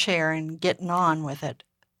armchair and getting on with it.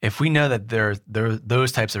 If we know that there are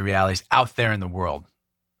those types of realities out there in the world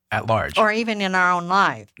at large. Or even in our own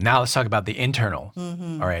life. Now let's talk about the internal,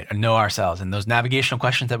 all right, and know ourselves. And those navigational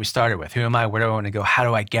questions that we started with. Who am I? Where do I want to go? How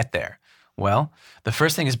do I get there? Well, the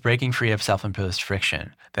first thing is breaking free of self-imposed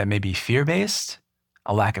friction. That may be fear-based,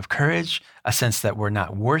 a lack of courage, a sense that we're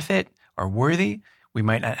not worth it or worthy. We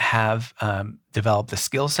might not have developed the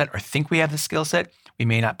skill set or think we have the skill set. We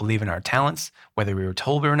may not believe in our talents, whether we were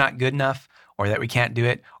told we were not good enough or that we can't do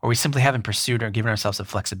it, or we simply haven't pursued or given ourselves the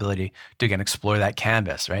flexibility to, again, explore that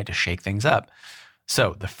canvas, right, to shake things up.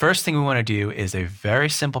 So the first thing we want to do is a very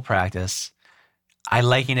simple practice. I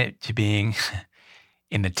liken it to being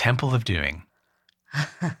in the temple of doing.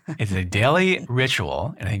 It's a daily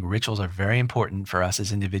ritual, and I think rituals are very important for us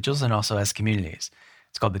as individuals and also as communities.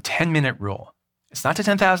 It's called the 10-minute rule. It's not the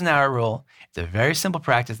 10,000-hour rule. It's a very simple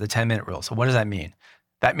practice, the 10-minute rule. So what does that mean?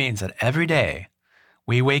 That means that every day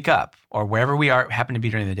we wake up, or wherever we are, happen to be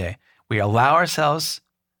during the day, we allow ourselves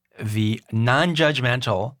the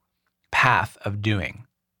non-judgmental path of doing,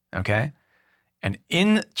 okay? And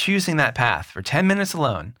in choosing that path for 10 minutes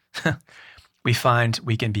alone, we find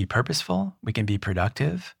we can be purposeful, we can be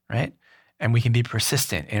productive, right? And we can be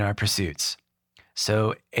persistent in our pursuits.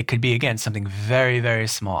 So it could be, again, something very, very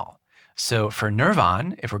small. So for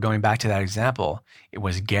Nirvan, if we're going back to that example, it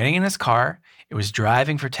was getting in his car, it was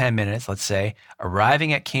driving for 10 minutes, let's say,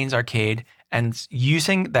 arriving at Cain's Arcade and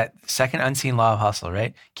using that second unseen law of hustle,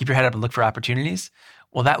 right? Keep your head up and look for opportunities.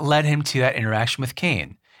 Well, that led him to that interaction with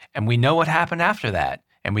Cain. And we know what happened after that.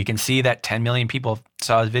 And we can see that 10 million people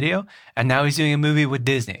saw his video, and now he's doing a movie with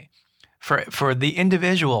Disney. For the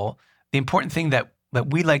individual, the important thing that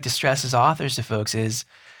we like to stress as authors to folks is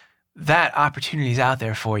that opportunity is out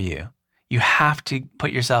there for you. You have to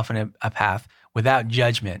put yourself in a path without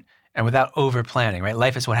judgment and without over planning, right?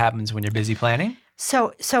 Life is what happens when you're busy planning.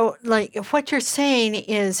 So like what you're saying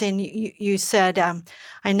is, and you said,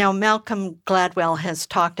 I know Malcolm Gladwell has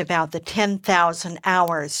talked about the 10,000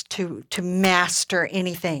 hours to master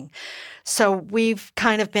anything. So we've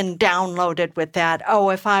kind of been downloaded with that.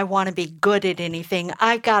 Oh, if I want to be good at anything,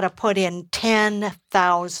 I've got to put in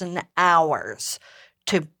 10,000 hours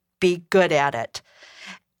to be good at it.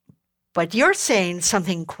 But you're saying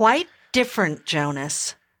something quite different,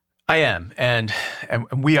 Jonas. I am, and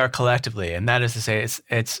we are collectively, and that is to say,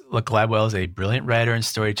 look, Gladwell is a brilliant writer and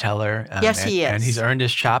storyteller. Yes, he is. And he's earned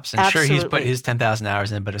his chops, and Absolutely. Sure, he's put his 10,000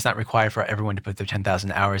 hours in, but it's not required for everyone to put their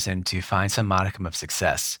 10,000 hours in to find some modicum of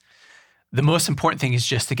success. The most important thing is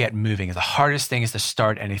just to get moving. The hardest thing is to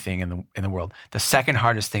start anything in the world. The second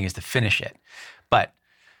hardest thing is to finish it. But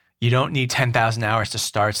you don't need 10,000 hours to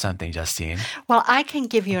start something, Justine. Well, I can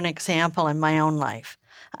give you an example in my own life.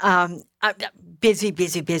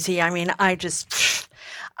 Busy. I mean,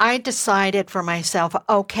 I decided for myself,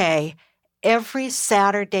 okay, every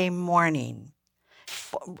Saturday morning,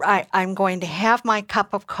 I'm going to have my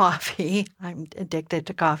cup of coffee. I'm addicted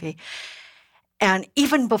to coffee. And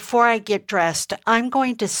even before I get dressed, I'm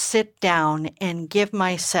going to sit down and give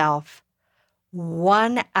myself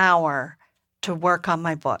 1 hour to work on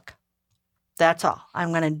my book. That's all. I'm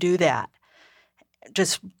going to do that.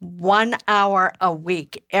 Just 1 hour a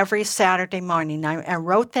week, every Saturday morning. I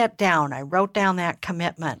wrote that down. I wrote down that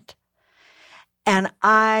commitment. And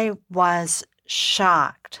I was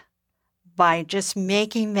shocked by just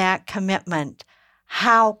making that commitment,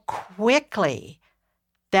 how quickly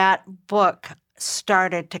that book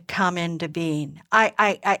started to come into being.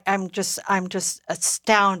 I'm just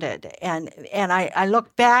astounded. And I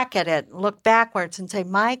look back at it, look backwards and say,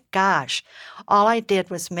 my gosh, all I did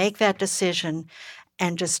was make that decision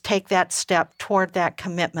and just take that step toward that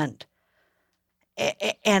commitment.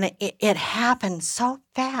 And it happened so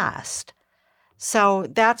fast. So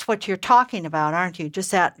that's what you're talking about, aren't you?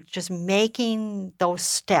 Just making those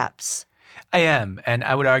steps. I am. And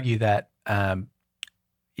I would argue that,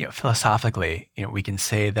 philosophically, we can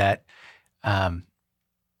say that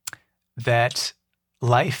that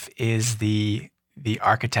life is the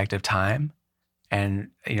architect of time. And,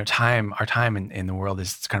 our time in the world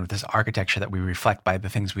is kind of this architecture that we reflect by the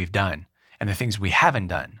things we've done and the things we haven't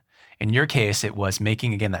done. In your case, it was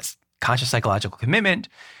making, again, that conscious psychological commitment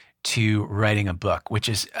to writing a book, which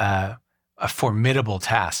is a formidable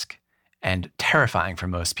task and terrifying for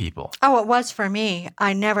most people. Oh, it was for me.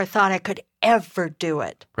 I never thought I could ever do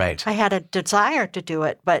it. Right. I had a desire to do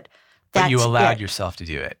it, but you allowed yourself to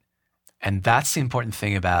do it. And that's the important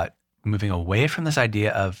thing about moving away from this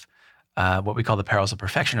idea of what we call the perils of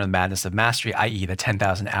perfection or the madness of mastery, i.e. the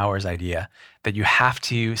 10,000 hours idea, that you have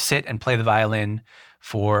to sit and play the violin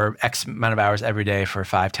for X amount of hours every day for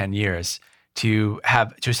 5-10 years to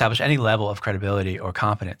establish any level of credibility or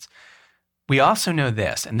competence. We also know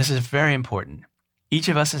this, and this is very important. Each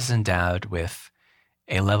of us is endowed with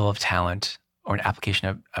a level of talent or an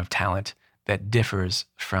application of talent that differs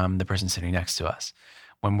from the person sitting next to us.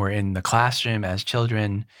 When we're in the classroom as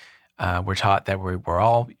children, we're taught that we're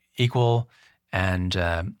all equal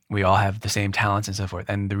and we all have the same talents and so forth.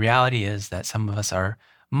 And the reality is that some of us are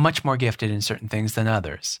much more gifted in certain things than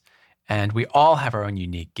others. And we all have our own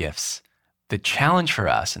unique gifts. The challenge for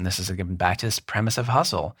us, and this is again back to this premise of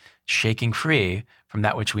hustle, shaking free from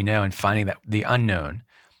that which we know and finding that the unknown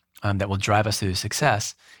that will drive us through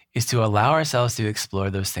success, is to allow ourselves to explore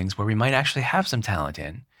those things where we might actually have some talent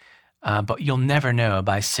in. But you'll never know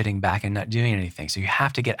by sitting back and not doing anything. So you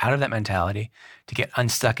have to get out of that mentality to get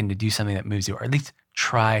unstuck and to do something that moves you, or at least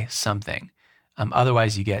try something.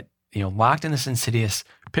 Otherwise, you get locked in this insidious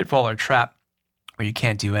pitfall or trap where you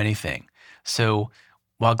can't do anything. So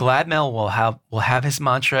while Gladmell will have his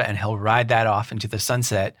mantra and he'll ride that off into the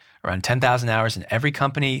sunset around 10,000 hours, and every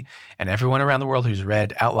company and everyone around the world who's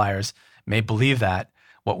read Outliers may believe that,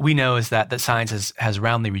 what we know is that science has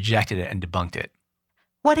roundly rejected it and debunked it.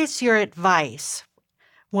 What is your advice?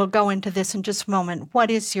 We'll go into this in just a moment.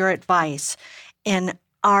 What is your advice in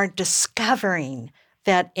our discovering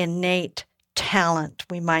that innate talent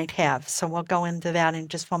we might have? So we'll go into that in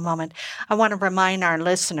just one moment. I want to remind our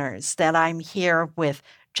listeners that I'm here with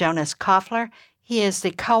Jonas Koffler. He is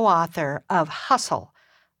the co-author of Hustle,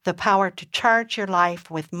 The Power to Charge Your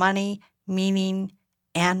Life with Money, Meaning,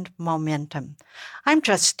 and Momentum. I'm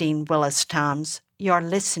Justine Willis-Toms. You're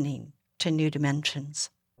listening to New Dimensions.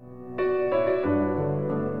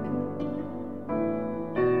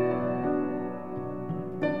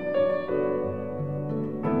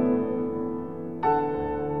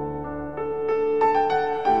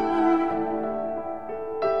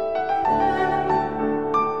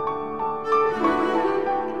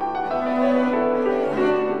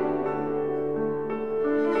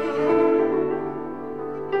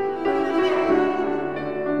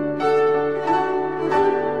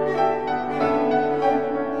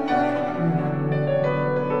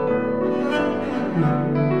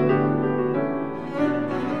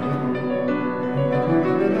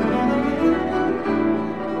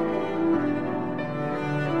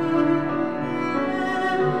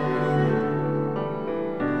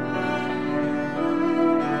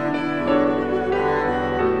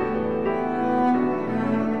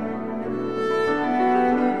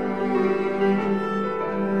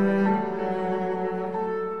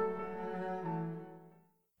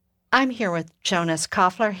 I'm here with Jonas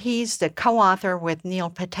Koffler. He's the co-author with Neil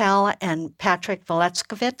Patel and Patrick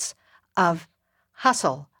Velitzkovitz of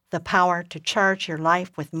Hustle, The Power to Charge Your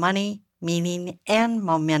Life with Money, Meaning, and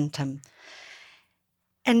Momentum.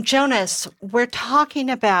 And Jonas, we're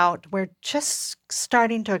just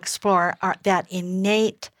starting to explore that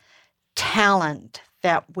innate talent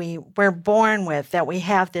that we're born with, that we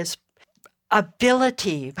have this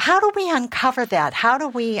ability. How do we uncover that? How do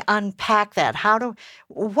we unpack that?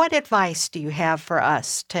 What advice do you have for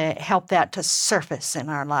us to help that to surface in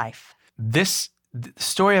our life? The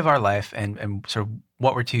story of our life and sort of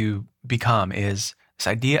what we're to become is this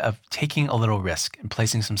idea of taking a little risk and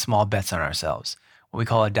placing some small bets on ourselves, what we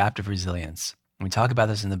call adaptive resilience. And we talk about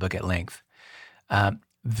this in the book at length.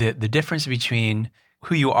 The difference between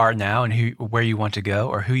who you are now and where you want to go,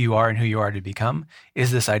 or who you are and who you are to become,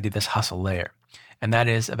 is this idea, this hustle layer. And that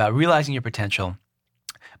is about realizing your potential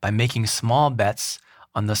by making small bets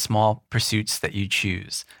on the small pursuits that you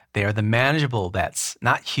choose. They are the manageable bets,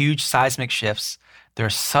 not huge seismic shifts. There are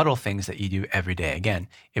subtle things that you do every day. Again,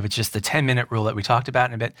 if it's just the 10-minute rule that we talked about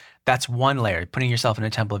in a bit, that's one layer, putting yourself in a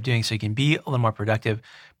temple of doing so you can be a little more productive,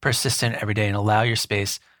 persistent every day, and allow your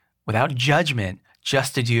space without judgment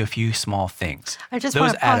just to do a few small things. I just Those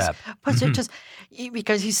want to add up. pause it just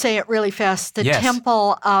because you say it really fast. The Yes.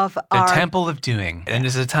 temple of The our temple of doing, and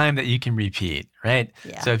there's a time that you can repeat, right?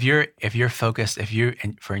 Yeah. So if you're focused, if you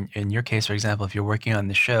in your case, for example, if you're working on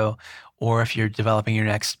the show, or if you're developing your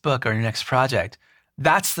next book or your next project,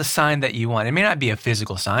 that's the sign that you want. It may not be a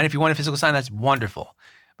physical sign. If you want a physical sign, that's wonderful,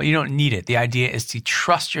 but you don't need it. The idea is to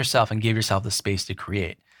trust yourself and give yourself the space to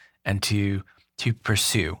create and to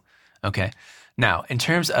pursue. Okay. Now, in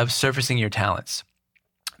terms of surfacing your talents,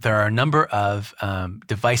 there are a number of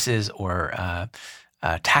devices or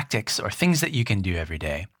tactics or things that you can do every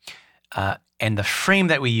day. And the frame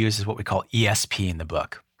that we use is what we call ESP in the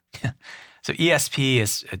book. So ESP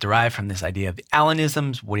is derived from this idea of the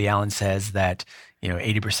Allenisms. Woody Allen says that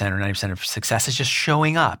 80% or 90% of success is just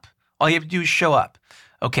showing up. All you have to do is show up.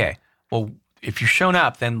 Okay, well, if you're shown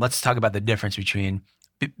up, then let's talk about the difference between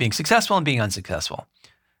being successful and being unsuccessful.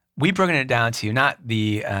 We've broken it down to not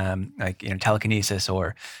the telekinesis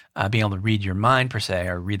or being able to read your mind per se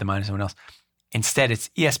or read the mind of someone else. Instead, it's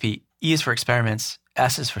ESP. E is for experiments,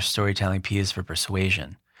 S is for storytelling, P is for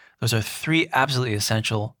persuasion. Those are three absolutely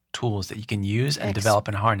essential tools that you can use and develop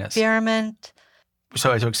and harness. experiment.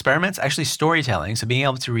 So experiments, actually storytelling, so being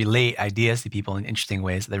able to relate ideas to people in interesting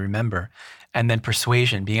ways that they remember. And then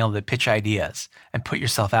persuasion, being able to pitch ideas and put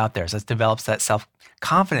yourself out there. So that develops that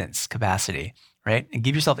self-confidence capacity, right? And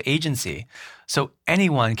give yourself agency. So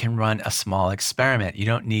anyone can run a small experiment.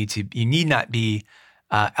 You need not be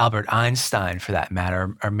Albert Einstein for that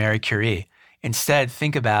matter, or Marie Curie. Instead,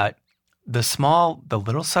 think about the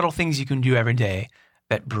little subtle things you can do every day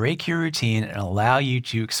that break your routine and allow you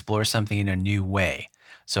to explore something in a new way.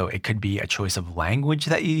 So it could be a choice of language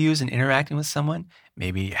that you use in interacting with someone,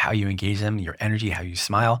 maybe how you engage them, your energy, how you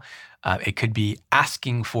smile. It could be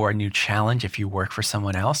asking for a new challenge if you work for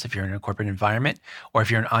someone else, if you're in a corporate environment, or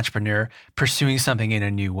if you're an entrepreneur pursuing something in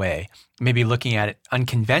a new way. Maybe looking at it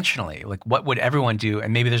unconventionally, like what would everyone do?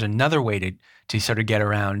 And maybe there's another way to sort of get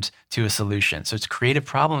around to a solution. So it's creative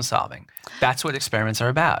problem solving. That's what experiments are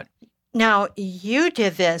about. Now, you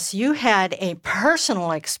did this. You had a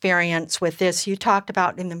personal experience with this. You talked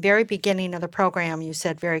about in the very beginning of the program, you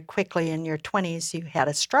said very quickly in your 20s, you had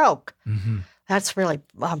a stroke. Mm-hmm. That's really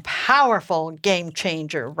a powerful game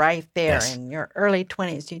changer right there. Yes. In your early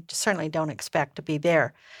 20s. You certainly don't expect to be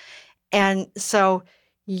there. And so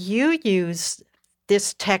you used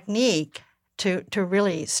this technique to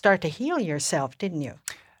really start to heal yourself, didn't you?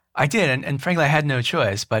 I did, and frankly, I had no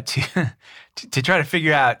choice but to try to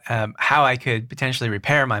figure out how I could potentially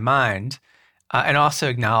repair my mind, and also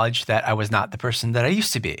acknowledge that I was not the person that I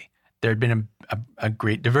used to be. There had been a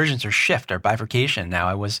great divergence or shift or bifurcation. Now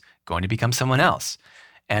I was going to become someone else,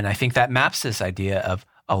 and I think that maps this idea of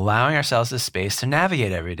allowing ourselves the space to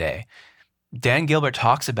navigate every day. Dan Gilbert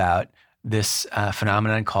talks about this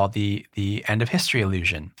phenomenon called the end of history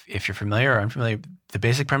illusion. If you're familiar or unfamiliar, the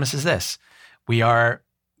basic premise is this: we are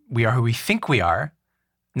who we think we are,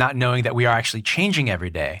 not knowing that we are actually changing every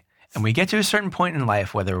day. And we get to a certain point in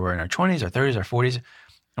life, whether we're in our 20s or 30s or 40s,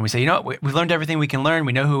 and we say, we've learned everything we can learn,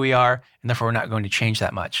 we know who we are, and therefore we're not going to change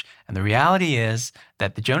that much. And the reality is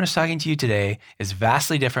that the Jonas talking to you today is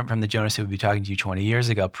vastly different from the Jonas who would be talking to you 20 years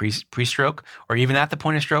ago, pre-stroke, or even at the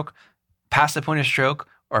point of stroke, past the point of stroke,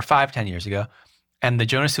 or 5-10 years ago. And the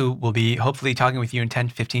Jonas who will be hopefully talking with you in 10,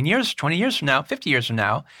 15 years, 20 years from now, 50 years from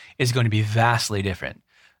now, is going to be vastly different.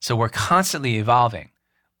 So we're constantly evolving.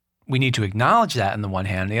 We need to acknowledge that on the one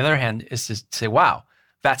hand. On the other hand is to say, wow,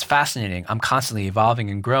 that's fascinating. I'm constantly evolving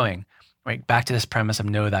and growing, right? Back to this premise of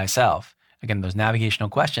know thyself. Again, those navigational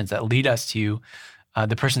questions that lead us to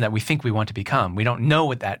the person that we think we want to become. We don't know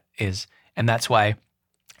what that is. And that's why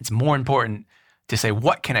it's more important to say,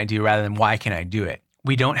 what can I do rather than why can I do it?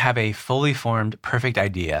 We don't have a fully formed, perfect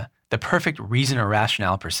idea, the perfect reason or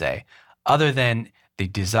rationale per se, other than the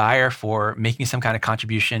desire for making some kind of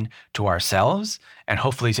contribution to ourselves and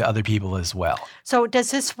hopefully to other people as well. So what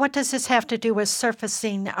does this have to do with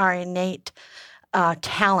surfacing our innate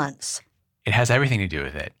talents? It has everything to do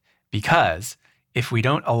with it, because if we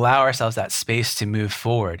don't allow ourselves that space to move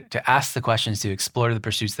forward, to ask the questions, to explore the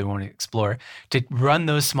pursuits that we want to explore, to run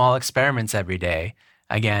those small experiments every day,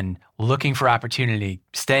 again, looking for opportunity,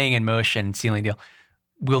 staying in motion, sealing the deal,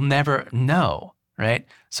 we'll never know, right?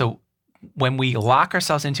 So when we lock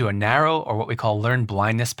ourselves into a narrow or what we call learned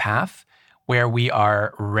blindness path, where we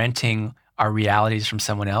are renting our realities from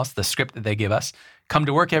someone else, the script that they give us, come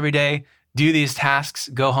to work every day, do these tasks,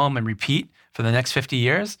 go home and repeat for the next 50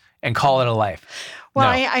 years and call it a life.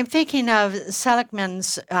 Well, No. I'm thinking of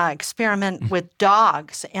Seligman's experiment with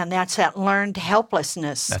dogs, and that's that learned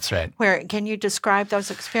helplessness. That's right. Can you describe those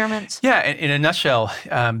experiments? Yeah, in a nutshell,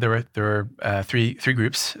 there were three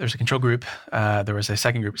groups. There's a control group, there was a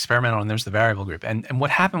second group, experimental, and there's the variable group. And what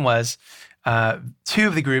happened was two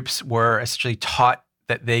of the groups were essentially taught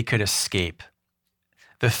that they could escape.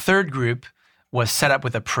 The third group was set up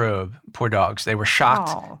with a probe. Poor dogs. They were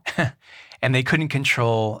shocked, and they couldn't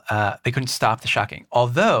they couldn't stop the shocking,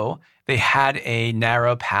 although they had a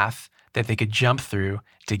narrow path that they could jump through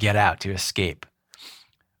to get out, to escape.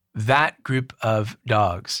 That group of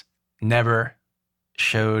dogs never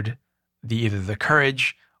showed either the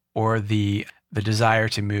courage or the desire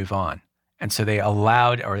to move on. And so they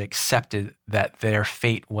allowed or accepted that their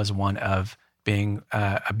fate was one of being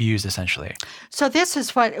abused, essentially. So this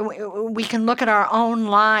is what we can look at our own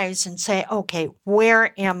lives and say, okay,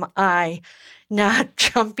 where am I not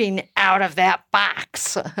jumping out of that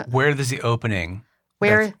box? Where is the opening?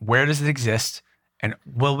 Where does it exist? And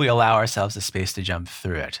will we allow ourselves the space to jump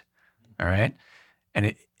through it? All right?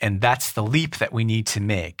 And that's the leap that we need to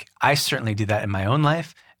make. I certainly do that in my own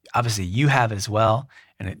life. Obviously, you have as well.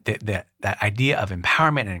 And that idea of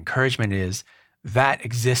empowerment and encouragement that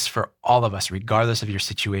exists for all of us, regardless of your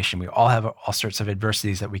situation. We all have all sorts of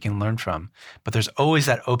adversities that we can learn from, but there's always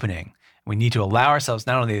that opening. We need to allow ourselves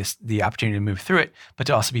not only the opportunity to move through it, but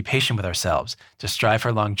to also be patient with ourselves, to strive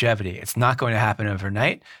for longevity. It's not going to happen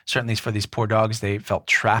overnight. Certainly for these poor dogs, they felt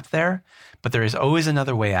trapped there, but there is always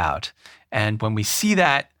another way out. And when we see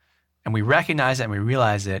that and we recognize it and we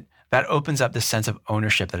realize it, that opens up this sense of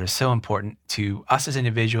ownership that is so important to us as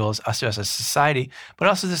individuals, us as a society, but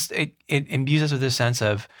also it imbues us with this sense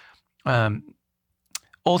of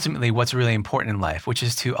ultimately what's really important in life, which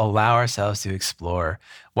is to allow ourselves to explore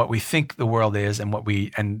what we think the world is and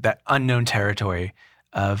that unknown territory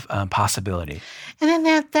of possibility. And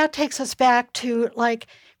then that takes us back to like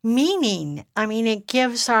meaning. I mean, it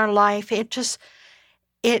gives our life, it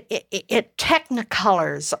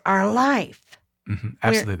technicolors our life. Mm-hmm,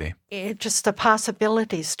 absolutely. The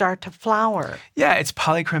possibilities start to flower. Yeah, it's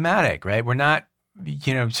polychromatic, right? We're not,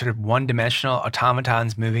 sort of one-dimensional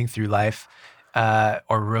automatons moving through life,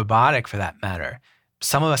 or robotic for that matter.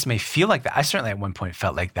 Some of us may feel like that. I certainly at one point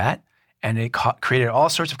felt like that, and it created all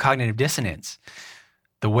sorts of cognitive dissonance.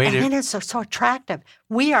 And then it's so attractive.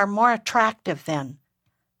 We are more attractive than,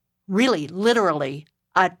 really, literally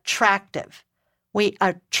attractive. We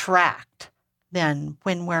attract than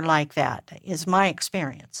when we're like that, is my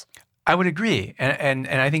experience. I would agree. And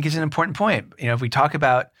I think it's an important point. If we talk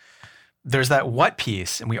about, there's that what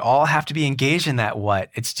piece, and we all have to be engaged in that what.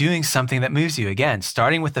 It's doing something that moves you. Again,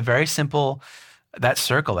 starting with the very simple, that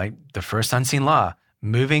circle, like the first unseen law,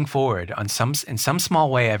 moving forward in some small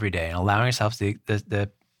way every day and allowing ourselves the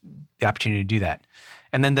opportunity to do that.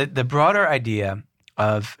 And then the broader idea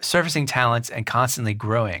of surfacing talents and constantly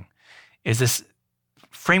growing is this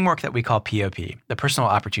framework that we call POP, the Personal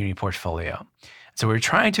Opportunity Portfolio. So we're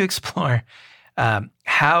trying to explore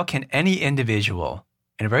how can any individual,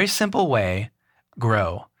 in a very simple way,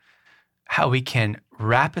 grow, how we can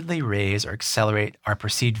rapidly raise or accelerate our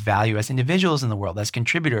perceived value as individuals in the world, as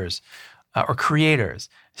contributors or creators.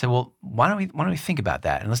 So, well, why don't we think about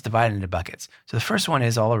that? And let's divide it into buckets. So the first one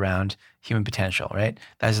is all around human potential, right?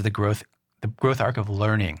 That is the growth arc of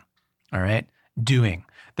learning, all right? Doing.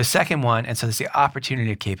 The second one, and so there's the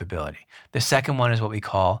opportunity of capability. The second one is what we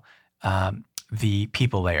call the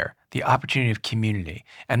people layer, the opportunity of community.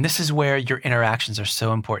 And this is where your interactions are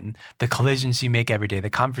so important. The collisions you make every day, the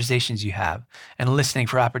conversations you have, and listening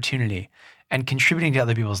for opportunity, and contributing to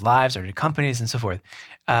other people's lives or to companies and so forth.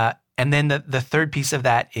 And then the third piece of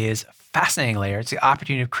that is a fascinating layer. It's the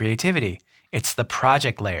opportunity of creativity. It's the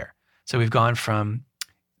project layer. So we've gone from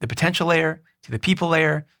the potential layer to the people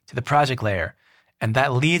layer to the project layer. And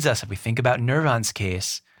that leads us, if we think about Nirvan's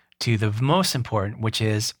case, to the most important, which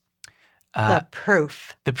is the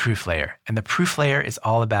proof. The proof layer. And the proof layer is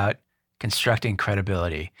all about constructing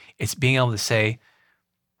credibility. It's being able to say,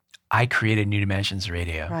 I created New Dimensions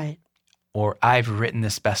Radio. Right. Or I've written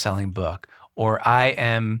this best-selling book. Or I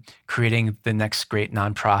am creating the next great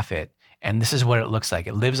nonprofit. And this is what it looks like.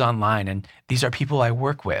 It lives online. And these are people I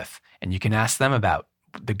work with. And you can ask them about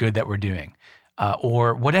the good that we're doing.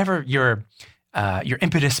 Or whatever your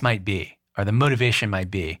impetus might be, or the motivation might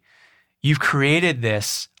be. You've created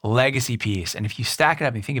this legacy piece. And if you stack it up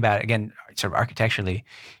and you think about it, again, sort of architecturally,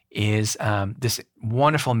 is this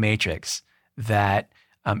wonderful matrix that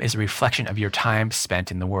is a reflection of your time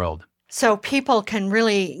spent in the world. So people can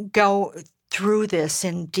really go through this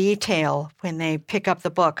in detail when they pick up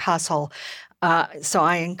the book, Hustle. So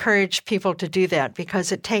I encourage people to do that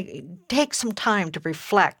because it takes some time to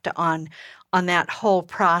reflect on that whole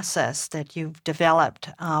process that you've developed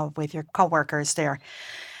with your coworkers there.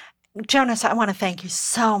 Jonas, I want to thank you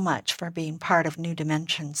so much for being part of New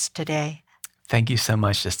Dimensions today. Thank you so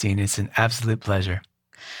much, Justine. It's an absolute pleasure.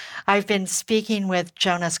 I've been speaking with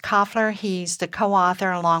Jonas Koffler. He's the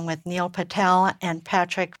co-author, along with Neil Patel and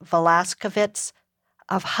Patrick Velaskovitz,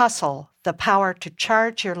 of Hustle, The Power to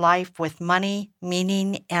Charge Your Life with Money,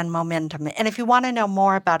 Meaning, and Momentum. And if you want to know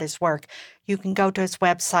more about his work, you can go to his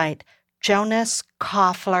website,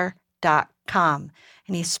 jonaskoffler.com.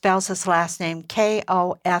 And he spells his last name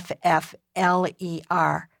Koffler,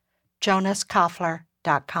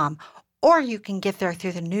 jonaskoffler.com. Or you can get there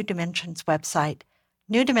through the New Dimensions website,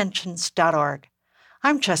 newdimensions.org.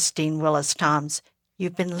 I'm Justine Willis-Toms.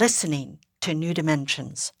 You've been listening to New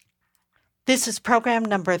Dimensions. This is program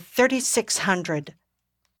number 3600.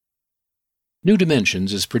 New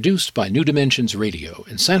Dimensions is produced by New Dimensions Radio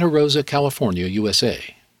in Santa Rosa, California,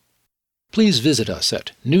 USA. Please visit us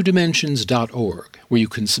at newdimensions.org, where you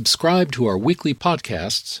can subscribe to our weekly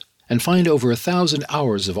podcasts and find over 1,000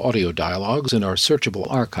 hours of audio dialogues in our searchable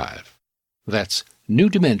archive. That's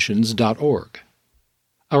newdimensions.org.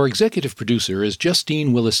 Our executive producer is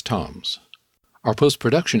Justine Willis-Toms. Our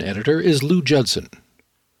post-production editor is Lou Judson.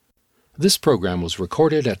 This program was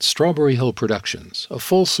recorded at Strawberry Hill Productions, a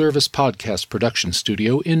full-service podcast production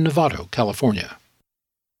studio in Novato, California.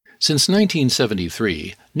 Since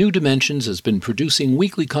 1973, New Dimensions has been producing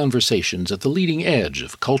weekly conversations at the leading edge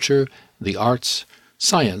of culture, the arts,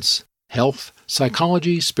 science, health,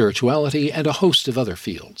 psychology, spirituality, and a host of other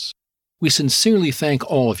fields. We sincerely thank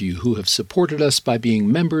all of you who have supported us by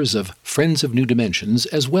being members of Friends of New Dimensions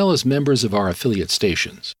as well as members of our affiliate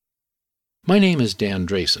stations. My name is Dan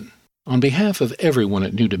Drayson. On behalf of everyone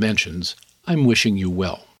at New Dimensions, I'm wishing you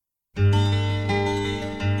well.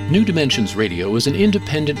 New Dimensions Radio is an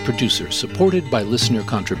independent producer supported by listener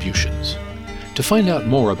contributions. To find out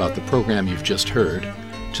more about the program you've just heard,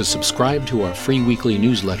 to subscribe to our free weekly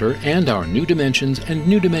newsletter and our New Dimensions and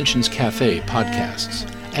New Dimensions Cafe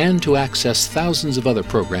podcasts, and to access thousands of other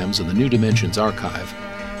programs in the New Dimensions archive,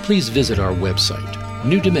 please visit our website,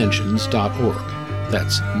 newdimensions.org.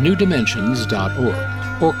 That's newdimensions.org.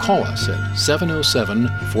 Or call us at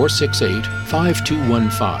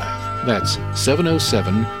 707-468-5215. That's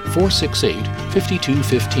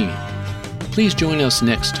 707-468-5215. Please join us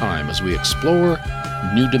next time as we explore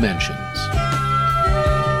New Dimensions.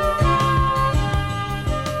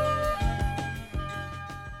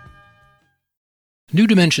 New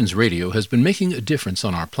Dimensions Radio has been making a difference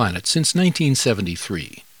on our planet since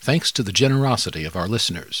 1973, thanks to the generosity of our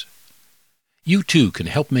listeners. You too can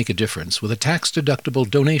help make a difference with a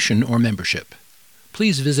tax-deductible donation or membership.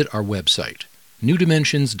 Please visit our website,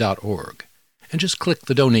 newdimensions.org, and just click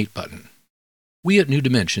the Donate button. We at New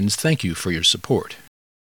Dimensions thank you for your support